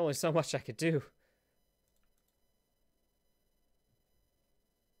 there's only so much I could do.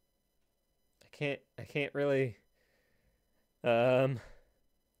 I can't really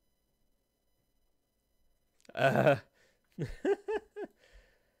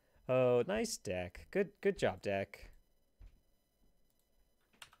Oh, nice deck. Good job, deck.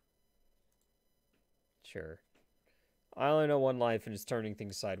 Sure. I only know one life and it's turning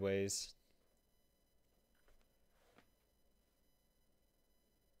things sideways.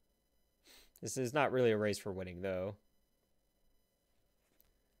 This is not really a race for winning, though.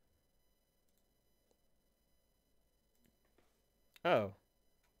 Oh.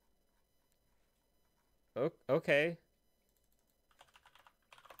 Okay.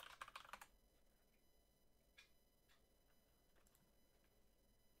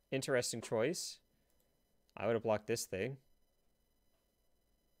 Interesting choice. I would have blocked this thing.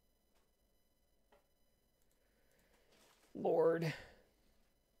 Lord.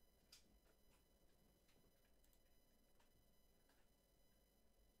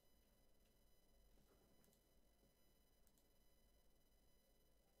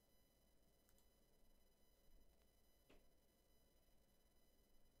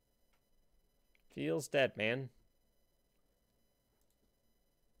 Feels dead, man.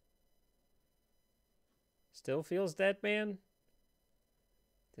 Still feels dead, man.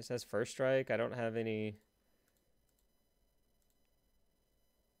 This has first strike. I don't have any.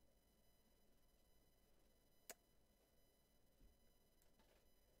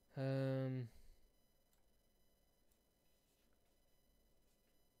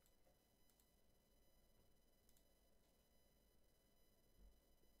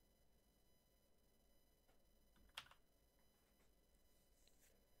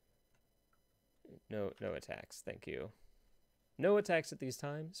 No attacks. Thank you. No attacks at these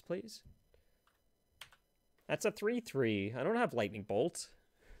times, please. That's a 3/3. I don't have Lightning Bolt.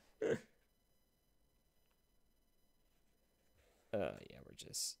 Yeah, we're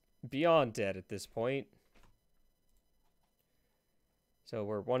just beyond dead at this point. So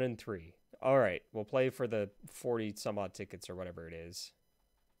we're 1-3. All right, we'll play for the 40 some odd tickets or whatever it is.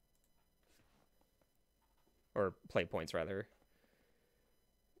 Or play points, rather.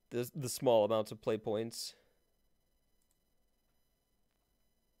 The small amounts of play points.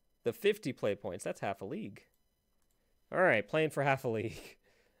 The 50 play points, that's half a league. All right, playing for half a league.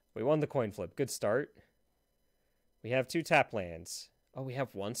 We won the coin flip. Good start. We have 2 tap lands. Oh, we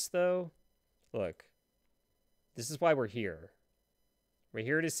have once, though? Look. This is why we're here. We're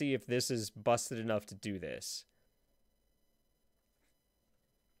here to see if this is busted enough to do this.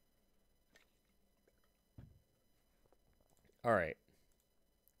 All right.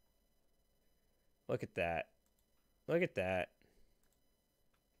 Look at that. Look at that.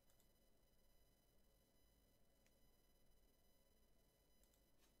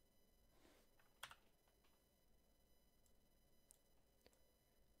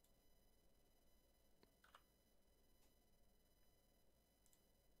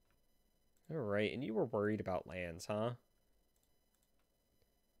 All right, and you were worried about lands, huh?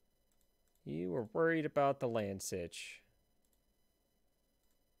 You were worried about the land sitch.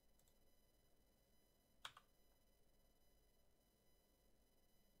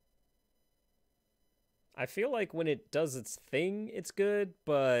 I feel like when it does its thing, it's good,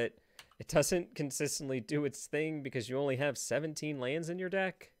 but it doesn't consistently do its thing because you only have 17 lands in your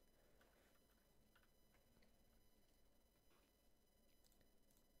deck.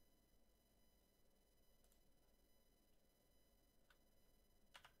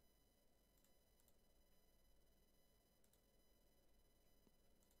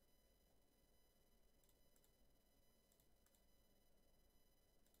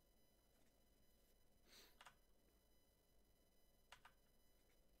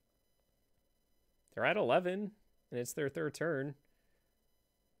 They're at 11, and it's their third turn.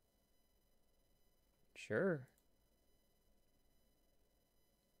 Sure.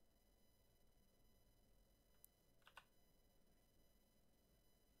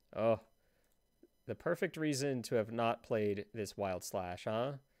 Oh, the perfect reason to have not played this Wild Slash,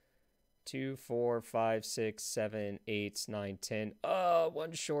 huh? 2, 4, 5, 6, 7, 8, 9, 10. Oh,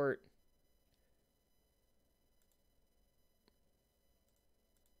 one short.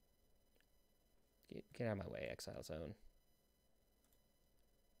 Get out of my way, Exile Zone.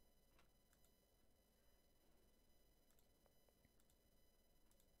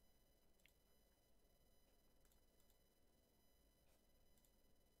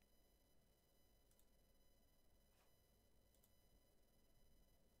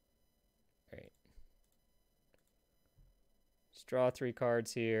 All right. Just draw 3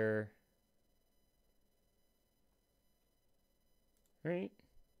 cards here. All right.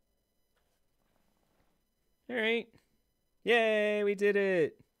 All right. Yay, we did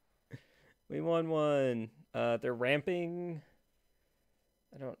it. We won one. They're ramping.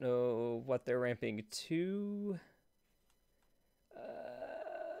 I don't know what they're ramping to.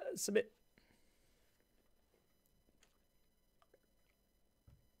 Submit.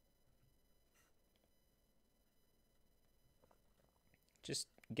 Just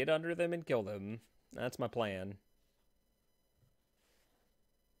get under them and kill them. That's my plan.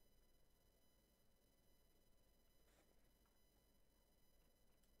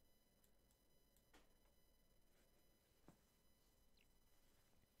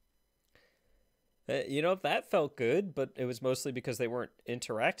 You know, that felt good, but it was mostly because they weren't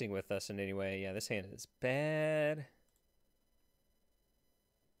interacting with us in any way. Yeah, this hand is bad.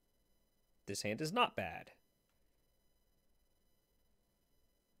 This hand is not bad.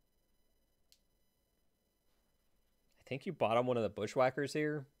 I think you bottom one of the bushwhackers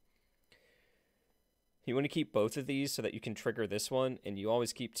here. You want to keep both of these so that you can trigger this one, and you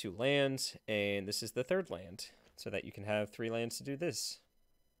always keep 2 lands, and this is the 3rd land, so that you can have 3 lands to do this.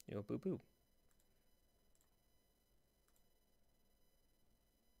 You know, boo-boo.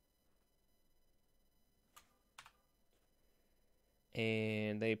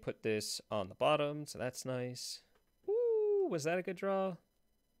 And they put this on the bottom, so that's nice. Ooh, was that a good draw?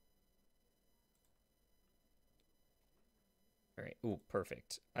 All right. Ooh,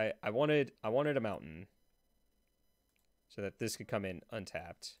 perfect. I wanted a mountain so that this could come in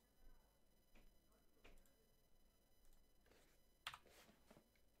untapped.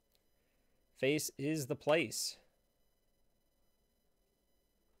 Face is the place.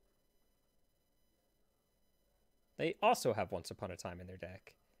 They also have Once Upon a Time in their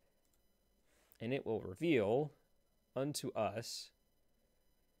deck. And it will reveal unto us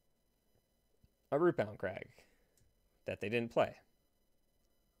a Rootbound Crag that they didn't play.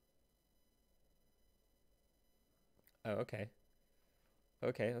 Oh, okay.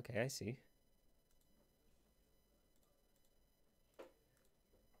 Okay, I see.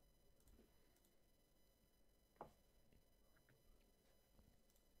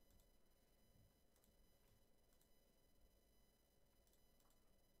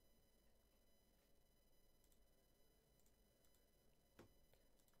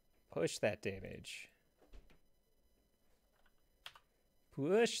 Push that damage.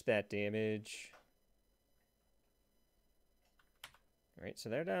 Push that damage. All right, so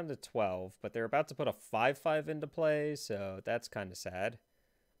they're down to 12, but they're about to put a 5/5 into play, so that's kind of sad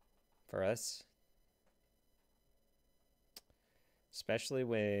for us. Especially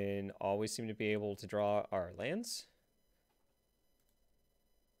when all we seem to be able to draw are lands.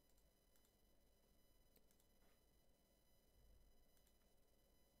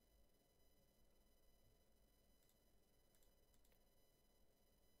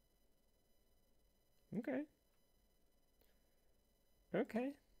 Okay.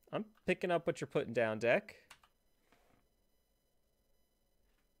 Okay. I'm picking up what you're putting down, deck.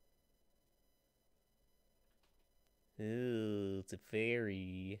 Ooh, it's a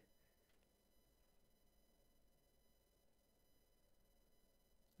fairy.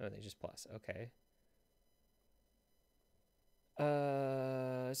 Oh, they just plus. Okay.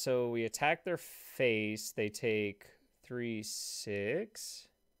 So we attack their face. They take 3, 6.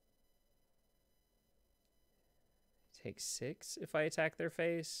 Take 6 if I attack their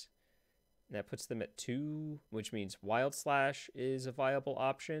face. And that puts them at 2, which means Wild Slash is a viable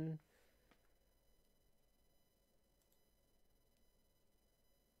option.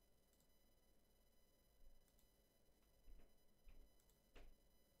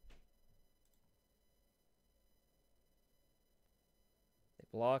 They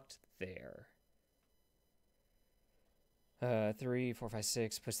blocked there. 3, 4, 5,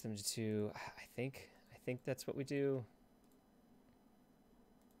 6 puts them to 2. I think that's what we do.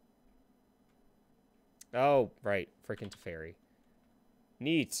 Oh, right. Freaking Teferi.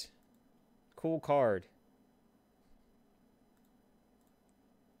 Neat. Cool card.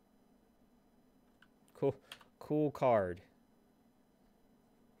 Cool card.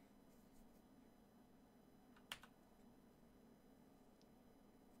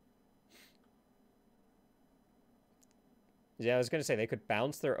 Yeah, I was going to say they could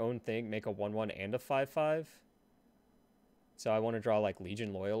bounce their own thing, make a 1/1 and a 5/5. So I want to draw like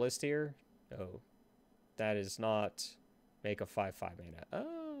Legion Loyalist here. Oh, that is not make a 5/5 mana.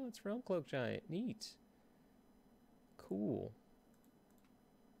 Oh, it's Realm Cloak Giant. Neat. Cool.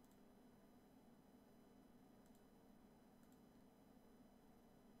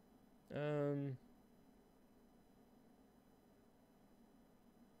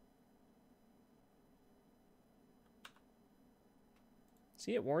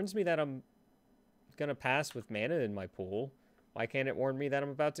 See, it warns me that I'm gonna pass with mana in my pool. Why can't it warn me that I'm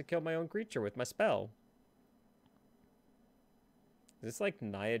about to kill my own creature with my spell? Is this like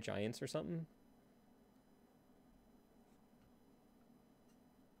Naya Giants or something?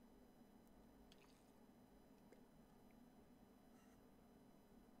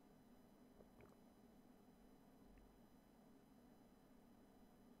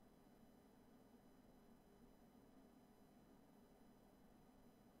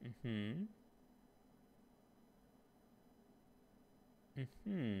 Mm-hmm.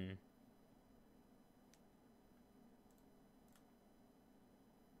 Mm-hmm.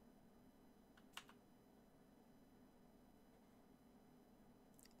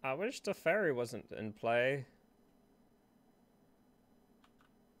 I wish the fairy wasn't in play.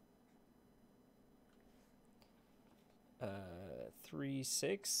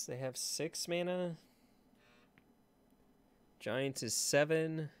 3/6. They have 6 mana. Giants is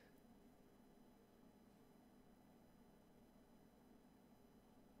 7.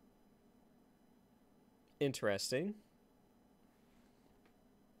 Interesting.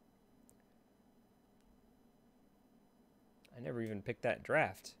 I never even picked that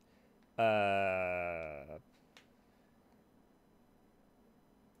draft.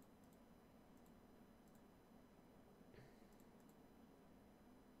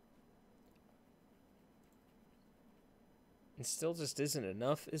 It still just isn't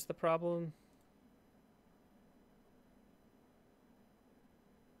enough is the problem.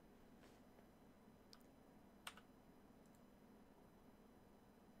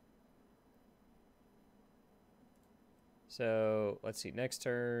 So let's see. Next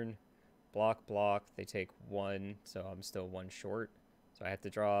turn, block. They take 1, so I'm still 1 short. So I have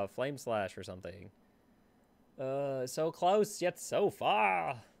to draw a Flame Slash or something. So close yet so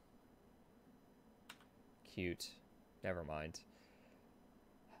far. Cute. Never mind.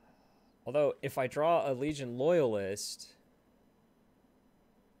 Although, if I draw a Legion Loyalist...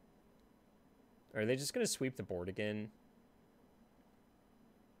 Are they just going to sweep the board again?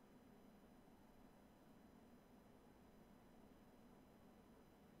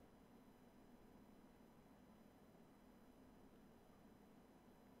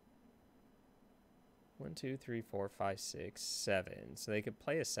 One, two, three, four, five, six, 7. So they could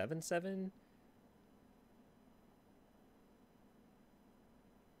play a 7/7?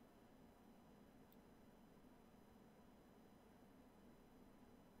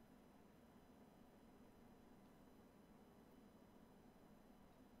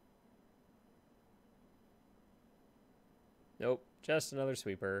 Nope, just another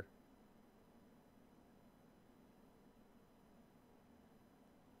sweeper.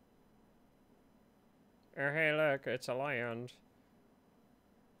 Oh, hey, look, it's a land.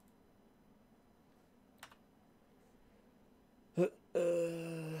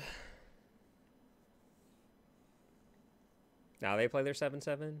 Now they play their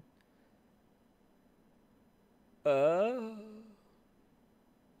 7/7?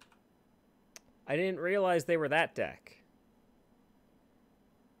 I didn't realize they were that deck.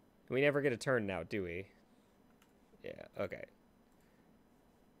 We never get a turn now, do we? Yeah, okay.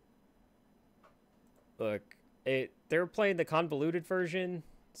 Look, they're playing the convoluted version,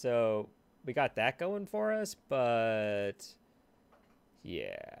 so we got that going for us, but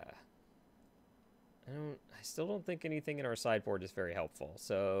yeah. I still don't think anything in our sideboard is very helpful,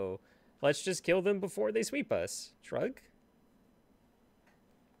 so let's just kill them before they sweep us. Shrug?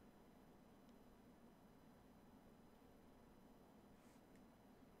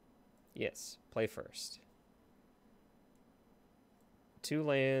 Yes, play first. 2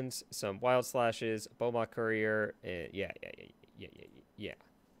 lands, some Wild Slashes, Boma Courier, yeah.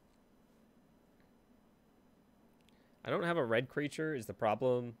 I don't have a red creature is the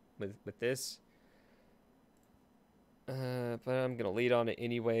problem with this. But I'm going to lead on it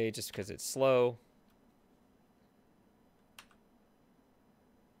anyway just because it's slow.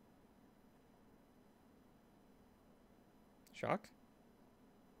 Shock.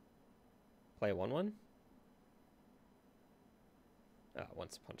 Play a 1/1.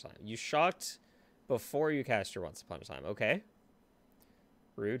 Once Upon a Time. You shocked before you cast your Once Upon a Time. Okay.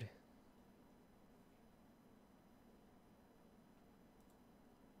 Rude.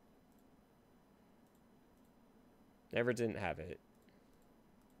 Never didn't have it.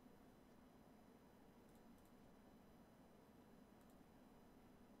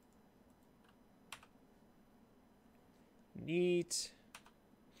 Neat.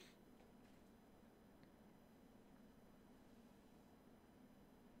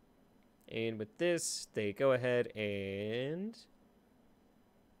 And with this, they go ahead and...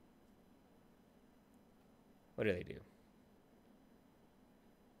 What do?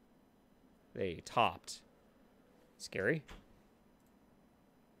 They topped. Scary.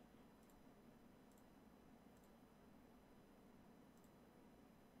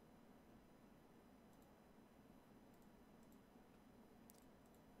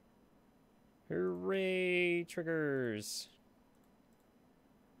 Hooray! Triggers.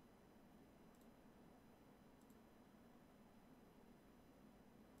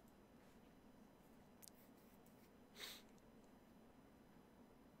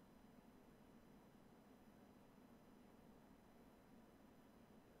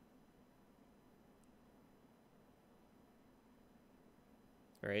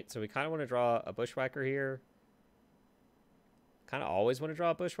 All right, so we kind of want to draw a Bushwhacker here. Kind of always want to draw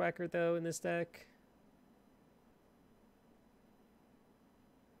a Bushwhacker, though, in this deck.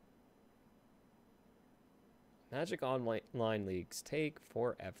 Magic Online leagues take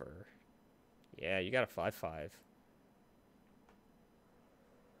forever. Yeah, you got a 5/5.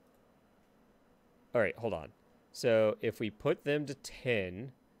 All right, hold on. So if we put them to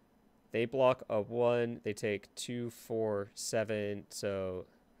 10, they block a 1. They take 2, 4, 7. So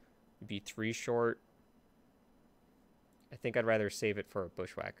it'd be 3 short. I think I'd rather save it for a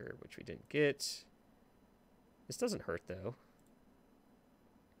Bushwhacker, which we didn't get. This doesn't hurt, though.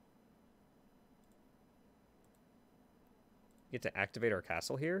 Get to activate our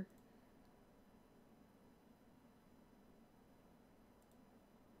castle here.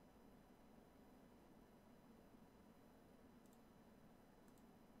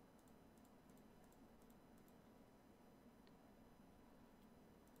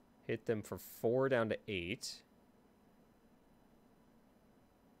 Hit them for 4 down to 8.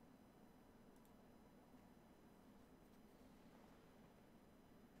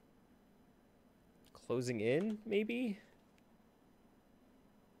 Closing in, maybe?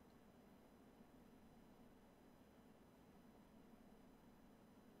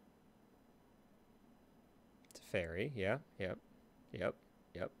 Fairy, yeah, yep.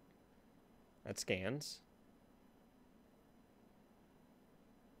 That scans.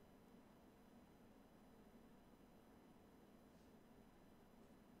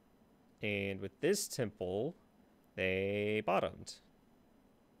 And with this temple, they bottomed.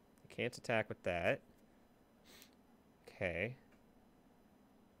 Can't attack with that. Okay.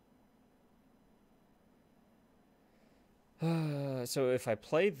 So if I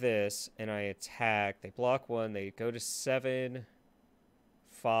play this and I attack, they block 1, they go to 7,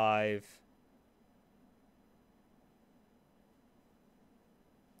 5.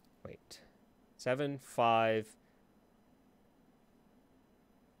 Wait. 7, 5.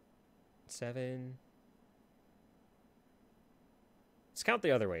 7. Let's count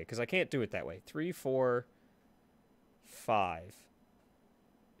the other way, because I can't do it that way. 3, 4, 5,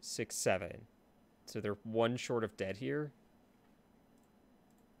 6, 7. So they're 1 short of dead here.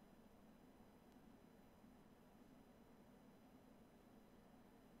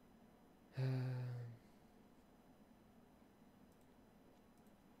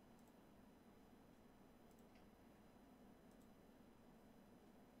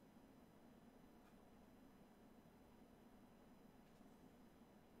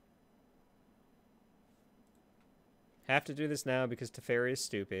 Have to do this now because Teferi is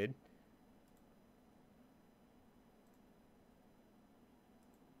stupid.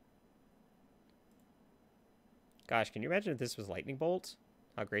 Gosh, can you imagine if this was Lightning Bolt?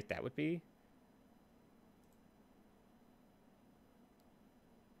 How great that would be.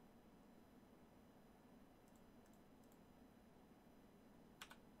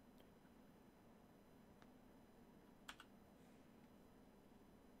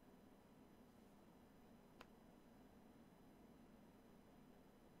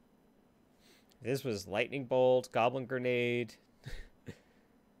 This was Lightning Bolt, Goblin Grenade,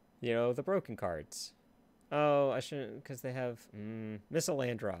 you know, the broken cards. Oh, I shouldn't, because they have Missile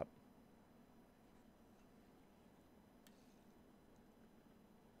Land Drop.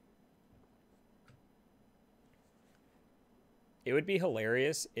 It would be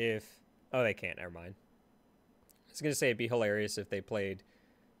hilarious if... Oh, they can't. Never mind. I was going to say it'd be hilarious if they played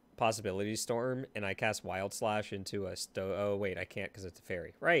Possibility Storm and I cast Wild Slash into a... Oh, wait. I can't because it's a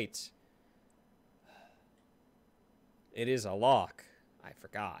fairy. Right. It is a lock. I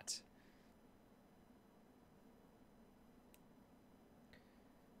forgot.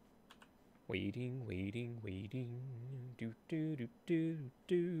 Waiting, waiting, waiting. Do, do, do, do,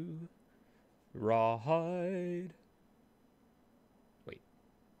 do. Rawhide. Wait.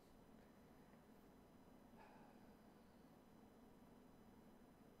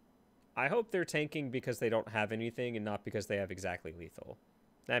 I hope they're tanking because they don't have anything and not because they have exactly lethal.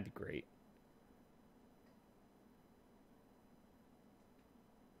 That'd be great.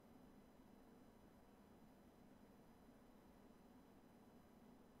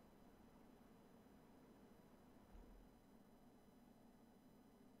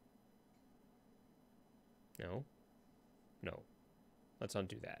 No. No. Let's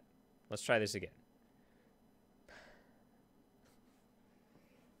undo that. Let's try this again.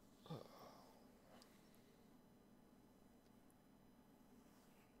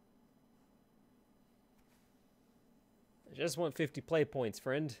 I just want 50 play points,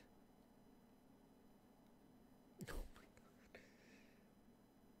 friend. Oh my god.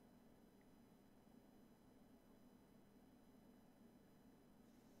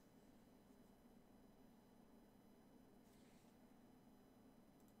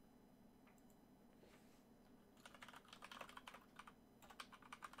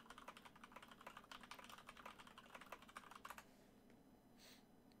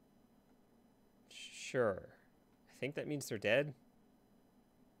 Sure. I think that means they're dead.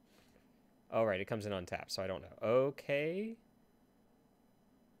 Oh, right. It comes in on tap, so I don't know. Okay.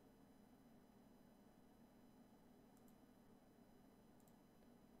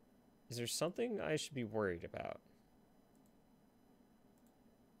 Is there something I should be worried about?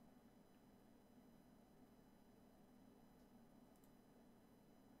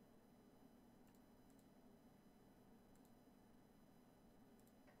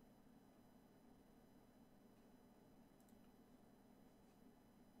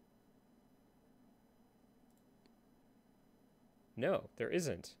 No, there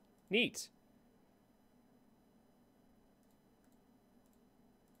isn't. Neat.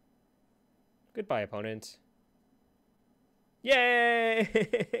 Goodbye, opponent.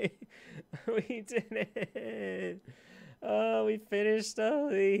 Yay! We did it! Oh, we finished the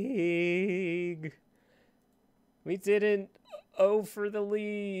league. We didn't for the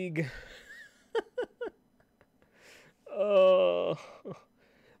league. Oh.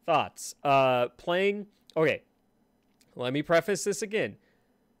 Thoughts. Playing... Okay. Let me preface this again.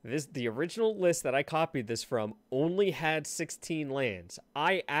 The original list that I copied this from only had 16 lands.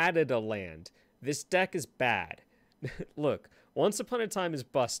 I added a land. This deck is bad. Look, Once Upon a Time is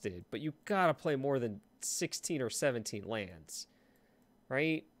busted, but you gotta play more than 16 or 17 lands.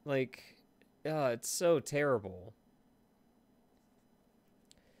 Right? Like, it's so terrible.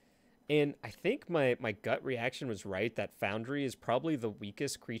 And I think my gut reaction was right that Foundry is probably the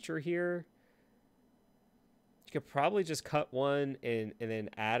weakest creature here. You could probably just cut one and then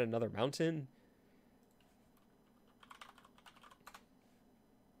add another mountain.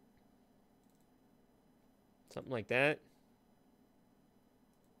 Something like that.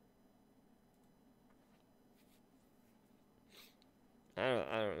 I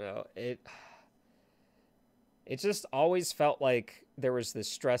don't know. It just always felt like there was this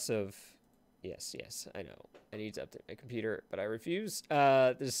stress of, yes, I know. I need to update my computer, but I refuse.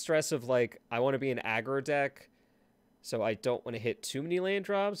 The stress of like, I want to be an aggro deck, so I don't want to hit too many land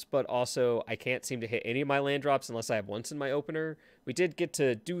drops, but also I can't seem to hit any of my land drops unless I have once in my opener. We did get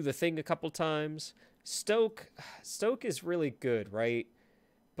to do the thing a couple times. Stoke is really good, right?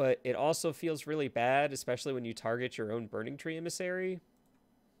 But it also feels really bad, especially when you target your own Burning Tree Emissary.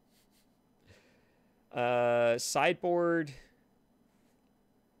 Sideboard,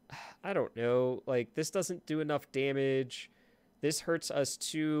 I don't know. Like, this doesn't do enough damage. This hurts us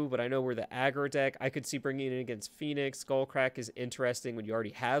too, but I know we're the aggro deck. I could see bringing it in against Phoenix. Skullcrack is interesting when you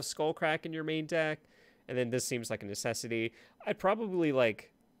already have Skullcrack in your main deck. And then this seems like a necessity. I'd probably,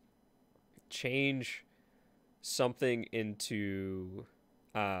 like, change something into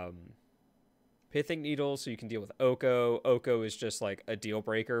Pithing Needle so you can deal with Oko. Oko is just, like, a deal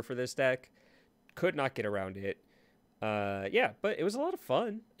breaker for this deck. Could not get around it. Yeah, but it was a lot of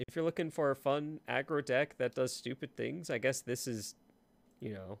fun. If you're looking for a fun aggro deck that does stupid things, I guess this is,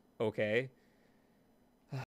 you know, okay.